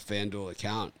don't have a FanDuel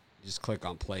account, just click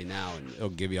on Play Now, and it'll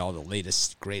give you all the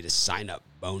latest, greatest sign-up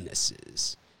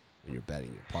bonuses when you're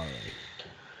betting your parlay.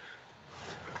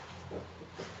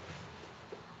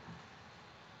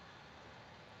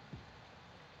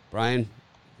 Brian,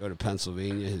 go to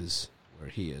Pennsylvania, where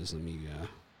he is. Let me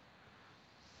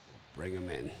bring him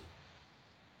in.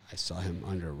 I saw him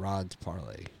under Rod's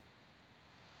parlay.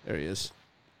 There he is.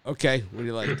 Okay, what do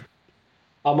you like?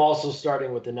 I'm also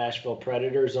starting with the Nashville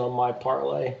Predators on my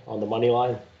parlay on the money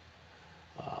line.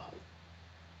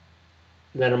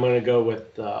 Then I'm going to go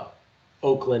with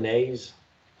Oakland A's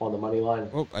on the money line.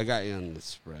 Oh, I got you on the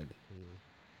spread.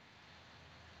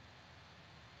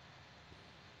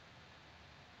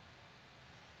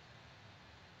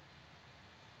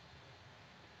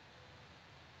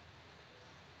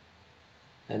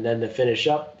 And then to finish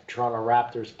up, Toronto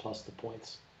Raptors plus the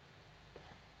points.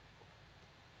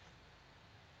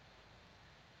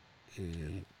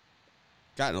 And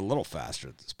gotten a little faster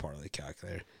at this parlay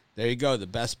calculator. There you go. The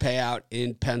best payout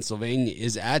in Pennsylvania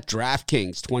is at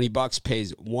DraftKings. $20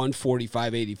 pays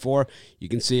 $145.84. You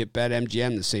can see at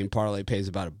BetMGM the same parlay pays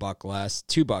about $1 less,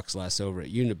 $2 less over at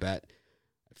Unibet.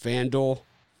 FanDuel,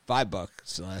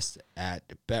 $5 less at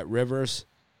Bet Rivers.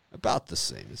 About the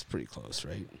same. It's pretty close,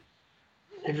 right?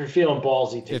 If you're feeling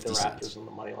ballsy, take the 50 Raptors cents. on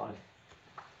the money line.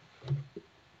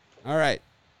 All right.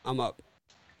 I'm up.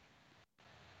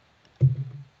 There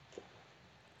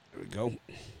we go.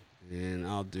 And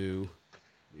I'll do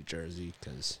New Jersey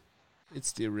because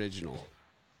it's the original.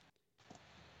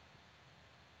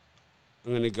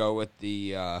 I'm going to go with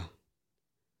the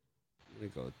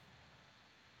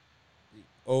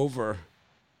over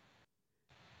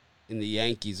in the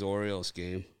Yankees-Orioles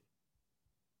game.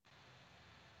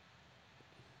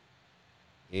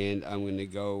 And I'm going to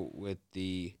go with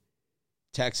the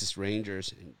Texas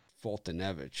Rangers and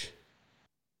Fultonevich.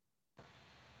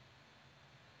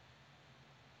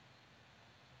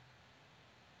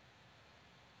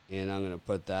 And I'm going to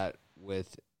put that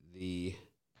with the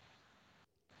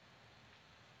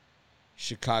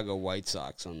Chicago White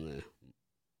Sox on the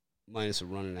minus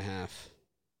 -1.5.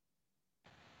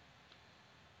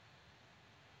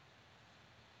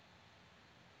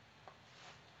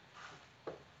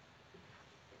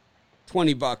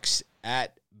 $20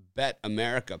 at Bet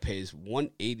America pays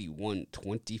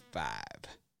 $181.25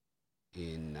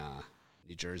 in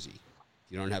New Jersey. If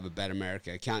you don't have a Bet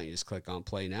America account, you just click on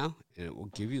Play Now, and it will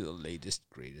give you the latest,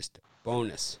 greatest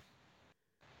bonus.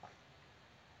 I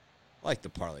like the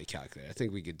parlay calculator. I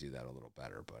think we could do that a little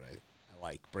better, but I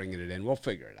like bringing it in. We'll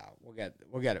figure it out.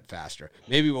 We'll get it faster.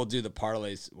 Maybe we'll do the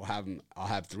parlays. I'll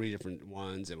have 3 different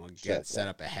ones, and we'll get it set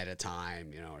up ahead of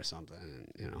time, or something.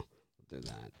 And, we'll do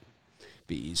that.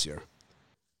 Be easier.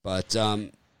 But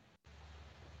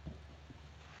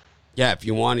yeah, if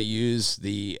you want to use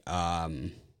the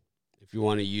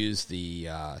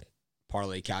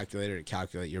parlay calculator to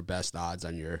calculate your best odds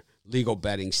on your legal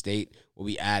betting state, we'll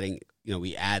be adding.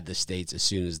 We add the states as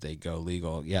soon as they go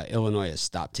legal. Yeah, Illinois has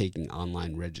stopped taking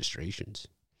online registrations,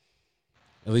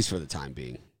 at least for the time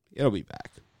being. It'll be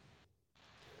back.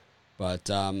 But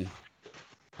all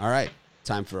right,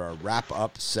 time for our wrap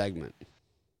up segment.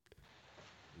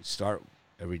 We start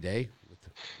every day with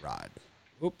Rod.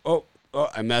 Oh,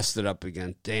 I messed it up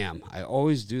again. Damn, I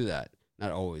always do that.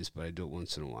 Not always, but I do it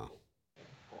once in a while.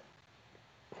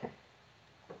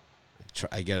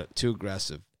 I get too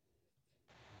aggressive.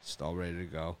 Just all ready to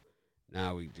go.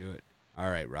 Now we do it. All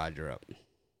right, Roger up.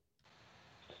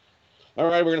 All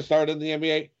right, we're going to start in the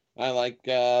NBA. I like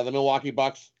the Milwaukee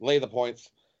Bucks, lay the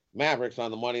points. Mavericks on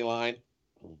the money line.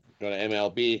 Go to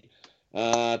MLB.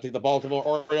 Take the Baltimore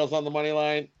Orioles on the money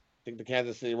line. Take the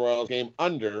Kansas City Royals game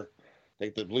under.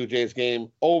 Take the Blue Jays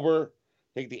game over.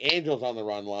 Take the Angels on the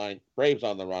run line. Braves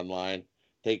on the run line.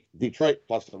 Take Detroit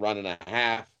plus the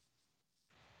 1.5.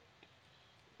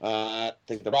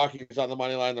 Take the Rockies on the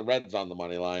money line. The Reds on the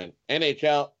money line.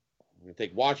 NHL. I'm going to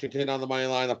take Washington on the money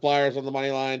line. The Flyers on the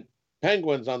money line.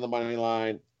 Penguins on the money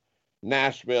line.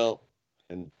 Nashville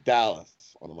and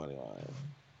Dallas on the money line.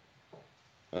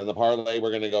 And the parlay,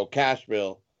 we're going to go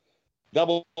Cashville.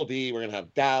 Double D, we're going to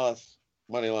have Dallas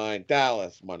money line,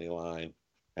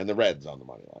 and the Reds on the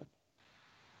money line.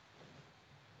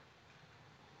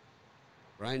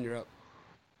 Ryan, you're up.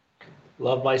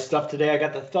 Love my stuff today. I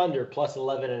got the Thunder plus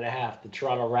 11.5. The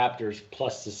Toronto Raptors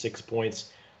plus the 6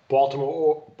 points.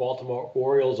 Baltimore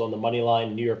Orioles on the money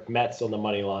line. New York Mets on the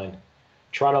money line.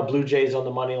 Toronto Blue Jays on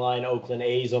the money line. Oakland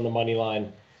A's on the money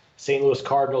line. St. Louis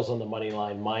Cardinals on the money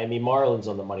line. Miami Marlins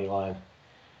on the money line.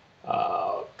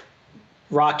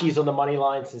 Rockies on the money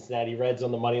line. Cincinnati Reds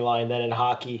on the money line. Then in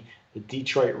hockey, the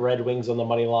Detroit Red Wings on the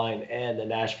money line and the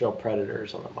Nashville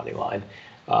Predators on the money line.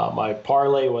 My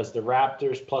parlay was the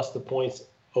Raptors plus the points,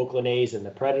 Oakland A's, and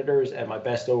the Predators. And my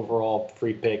best overall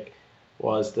free pick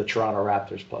was the Toronto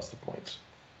Raptors plus the points.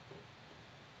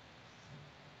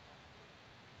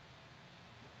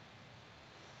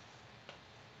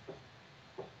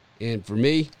 And for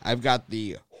me, I've got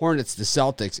the Hornets, the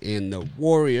Celtics, and the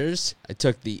Warriors. I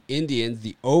took the Indians,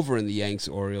 the over in the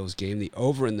Yanks-Orioles game, the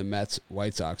over in the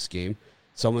Mets-White Sox game.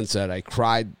 Someone said I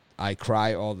cry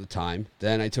all the time.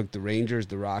 Then I took the Rangers,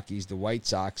 the Rockies, the White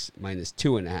Sox, minus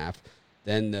 2.5.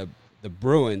 Then the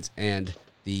Bruins and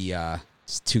the,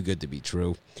 it's too good to be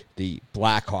true, the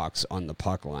Blackhawks on the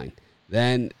puck line.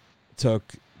 Then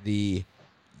took the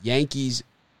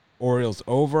Yankees-Orioles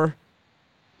over.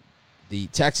 The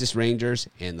Texas Rangers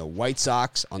and the White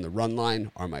Sox on the run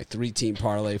line are my 3-team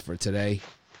parlay for today.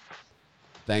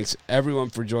 Thanks, everyone,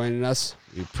 for joining us.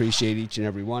 We appreciate each and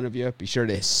every one of you. Be sure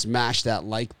to smash that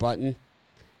like button.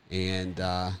 And,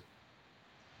 of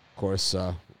course,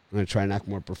 I'm going to try and act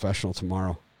more professional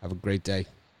tomorrow. Have a great day.